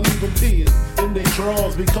seeing. I leave them peeing in their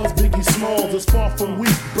drawers because Biggie Smalls is far from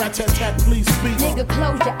weak. Rat-tat-tat, please speak. Nigga,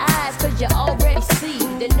 close your eyes, cause you already see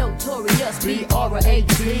the notorious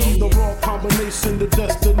B.R.A.T. The raw combination, the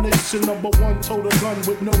destination. #1 total gun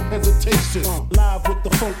with no hesitation. Live with the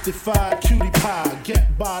funkified cutie pie.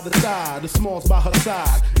 Get by the thigh, the Smalls by her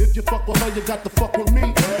side. If you fuck with her, you got to fuck with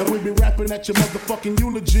me. And we be rapping at your motherfucking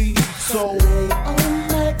eulogy. So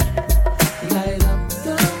light up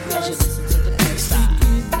the blunts as we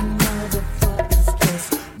give you motherfuckers just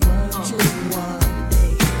what you want.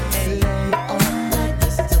 Lay all night.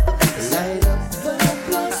 Listen to the bass. Light up the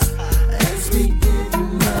blunts as we give you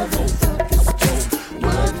motherfuckers just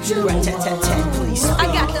what you want. I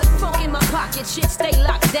got the funk in my pocket, shit stay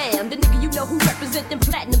locked down. The nigga you know who represent them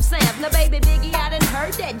platinum sounds. Now baby Biggie, I done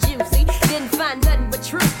heard that juicy. Didn't find nothing but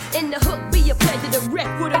truth. In the hook, be a pleasure to wreck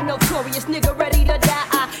with a notorious nigga ready to die.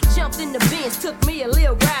 I jumped in the Benz, took me a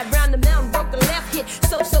little ride round the mountain, broke a left hit.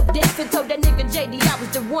 So deaf and told that nigga JD I was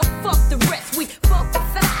the one. Fuck the rest, we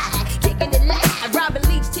funkified, kicking it live. Robin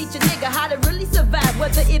Leach teach a nigga how to really survive.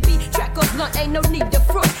 Whether it be track or blunt, ain't no need to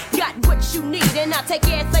front. Got what you need and I'll take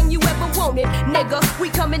everything you ever wanted. Nigga, we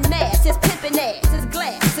coming mass, it's pimpin' ass, it's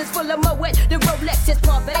glass, it's full of Moet. The Rolex is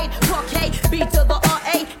Parfait, Parquet, B to the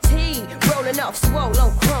R-A-T. Rolling off swole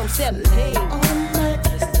on Chrome 17.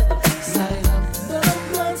 Light up the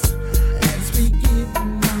blunts as we give you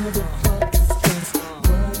motherfuckers just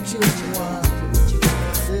what you want.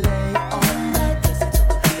 Lay all night.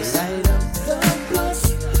 Light up the blunts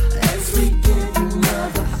as we give you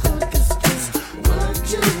motherfuckers just what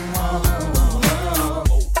you want.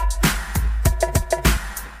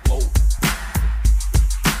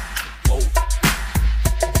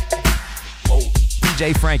 DJ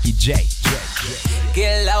Frankie J.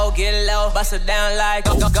 Get low, bust it down like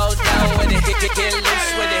go down with it, get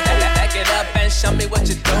loose with it, back it up and show me what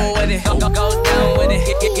you do with it. Go down with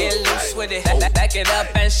it, get loose with it, back it up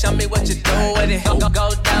and show me what you do with it. Go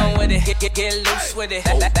down with it, get loose with it,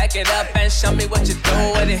 back it up and show me what you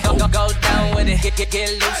do with it. Go down with it,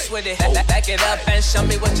 get loose with it, back it up and show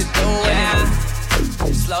me what you do with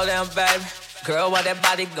it. Slow down, baby. Girl, why that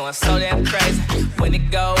body going so damn crazy? When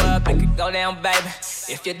it go up, it can go down, baby.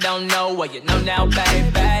 If you don't know, well, you know now,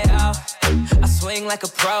 baby. Oh, I swing like a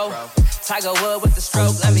pro. Tiger Wood with the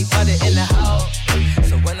stroke, let me put it in the hole.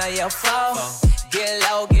 So when I yell flow, get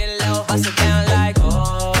low, bust it down like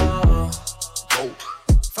oh.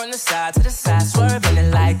 From the side to the side, swerving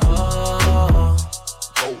it like oh.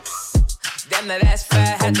 Damn, that ass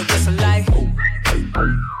fat, had to whistle like.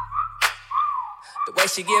 The way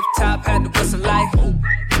she give top, had to whistle like.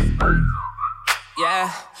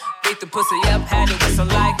 Yeah, beat the pussy up, had to whistle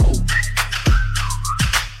like.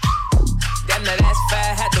 Damn, that ass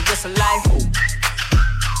fat, had to whistle like.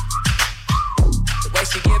 The way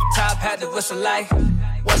she give top, had to whistle like.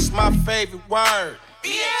 What's my favorite word?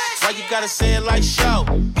 Why you gotta say it like show?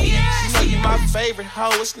 You know you my favorite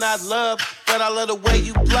hoe, it's not love, but I love the way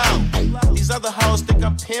you blow. These other hoes think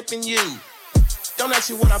I'm pimping you. Don't ask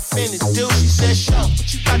me what I'm finna do. She said, show,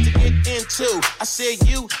 what you got to get into? I said,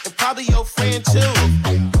 you, and probably your friend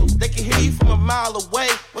too. mile away.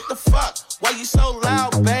 What the fuck? Why you so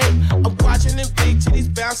loud, babe? I'm watching them big titties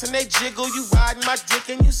bouncing, they jiggle. You riding my dick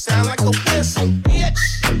and you sound like a whistle, bitch.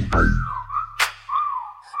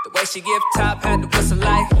 The way she give top, had to whistle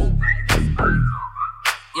like.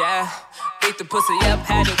 Yeah, beat the pussy up,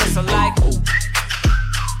 had to whistle like.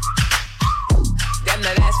 Damn,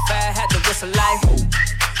 that ass fat, had to whistle like.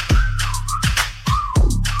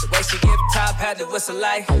 The way she give top, had to whistle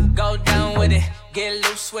like. Go down with it, get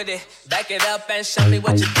loose with it. Back it up and show me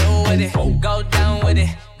what you do with it. Go down with it,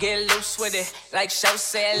 get loose with it. Like Show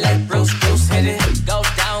said, let Bruce hit it. Go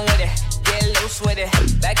down with it, get loose with it.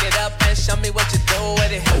 Back it up and show me what you do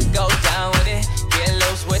with it. Go down with it, get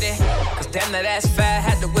loose with it. Cause damn, that ass fat,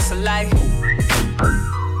 had to whistle like.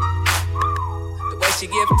 The way she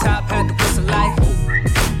give top, had to whistle like.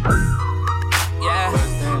 Yeah,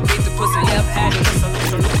 beat the pussy up, had to whistle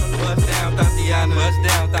like. Bust down, Tatiana. Bust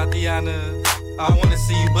down, Tatiana. I wanna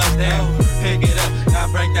see you bust down. Pick it up, now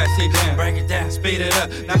break that shit down. Break it down, speed it up,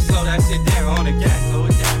 now slow that shit down on the gas. Slow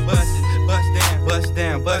it down, bust it, bust down, bust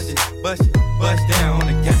down, bust it, bust it, bust down on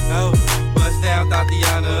the gas. Oh, bust down,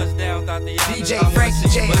 Tatiana. Bust down, Tatiana. DJ Frankie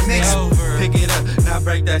J in the mix. Pick it up, now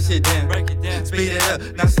break that shit down. Break it down, speed it up,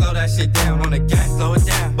 now slow that shit down on the gas. Slow it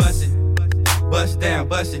down, bust it, bust down,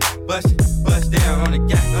 bust it, bust it, bust down on the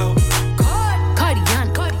gas. Oh. Cardiana.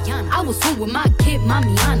 I was home with my kid,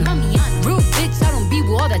 Mamiana. Real bitch, I don't be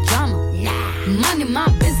with all that drama. Money, my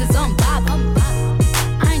business, I'm Bob.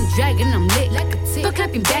 I ain't dragging, I'm lit. Like a tick. But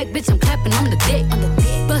clapping back, bitch, I'm clapping on the dick.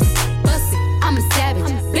 Bust it, I'm a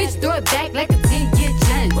savage. Bitch, throw it back like a 10-year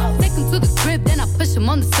challenge. Take him to the crib, then I push him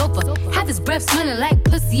on the sofa. Have his breath smelling like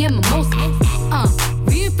pussy and mimosa.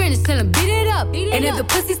 We ain't finished, tell him beat it up. And if the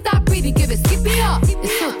pussy stop breathing, give it CPR.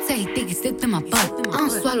 It's so tight, think it slipped in my butt. I don't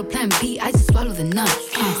swallow plan B, I just swallow the nut.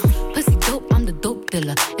 Pussy dope, I'm the dope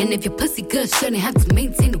dealer. And if your pussy good, shouldn't have to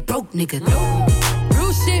maintain a broke nigga.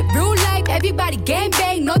 Real shit, real life, everybody gang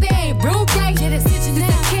bang. No, they ain't real right. Yeah, that's it. Since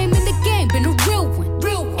I came in the game, been a real one.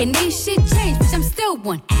 And ain't shit changed, bitch, I'm still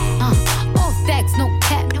one. All facts, no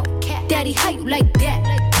cap. Daddy, how you like that?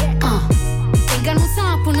 Ain't got no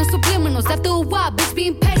time for no subliminals. After a while, bitch,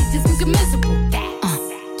 being petty just means you're miserable.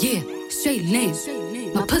 Yeah, straight lane.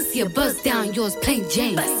 My pussy a buzz down, yours plain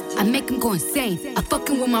Jane. I make him go insane. I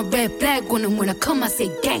fucking with my red flag on him. When I come, I say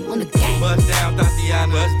gang on the gang. Bust down,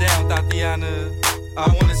 Tatiana. Bust down, Tatiana. I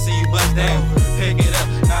wanna see you bust down. Pick it up,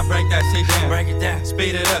 now break that shit down. Break it down,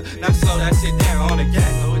 speed it up, now slow that shit down on the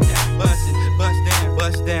gas. Slow it down, bust it, bust down,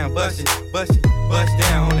 bust down, bust it, bust it, bust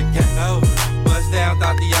down on the gas. Over, bust down,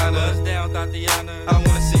 Tatiana. Bust down, Tatiana. I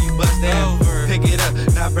wanna see you bust down. Over, pick it up,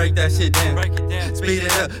 now break that shit down. Break it down, speed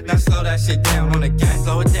it up, now slow that shit down on the gas.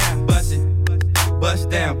 Slow it down, bust it, bust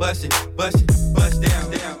down, bust it, bust it, bust down,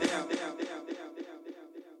 down.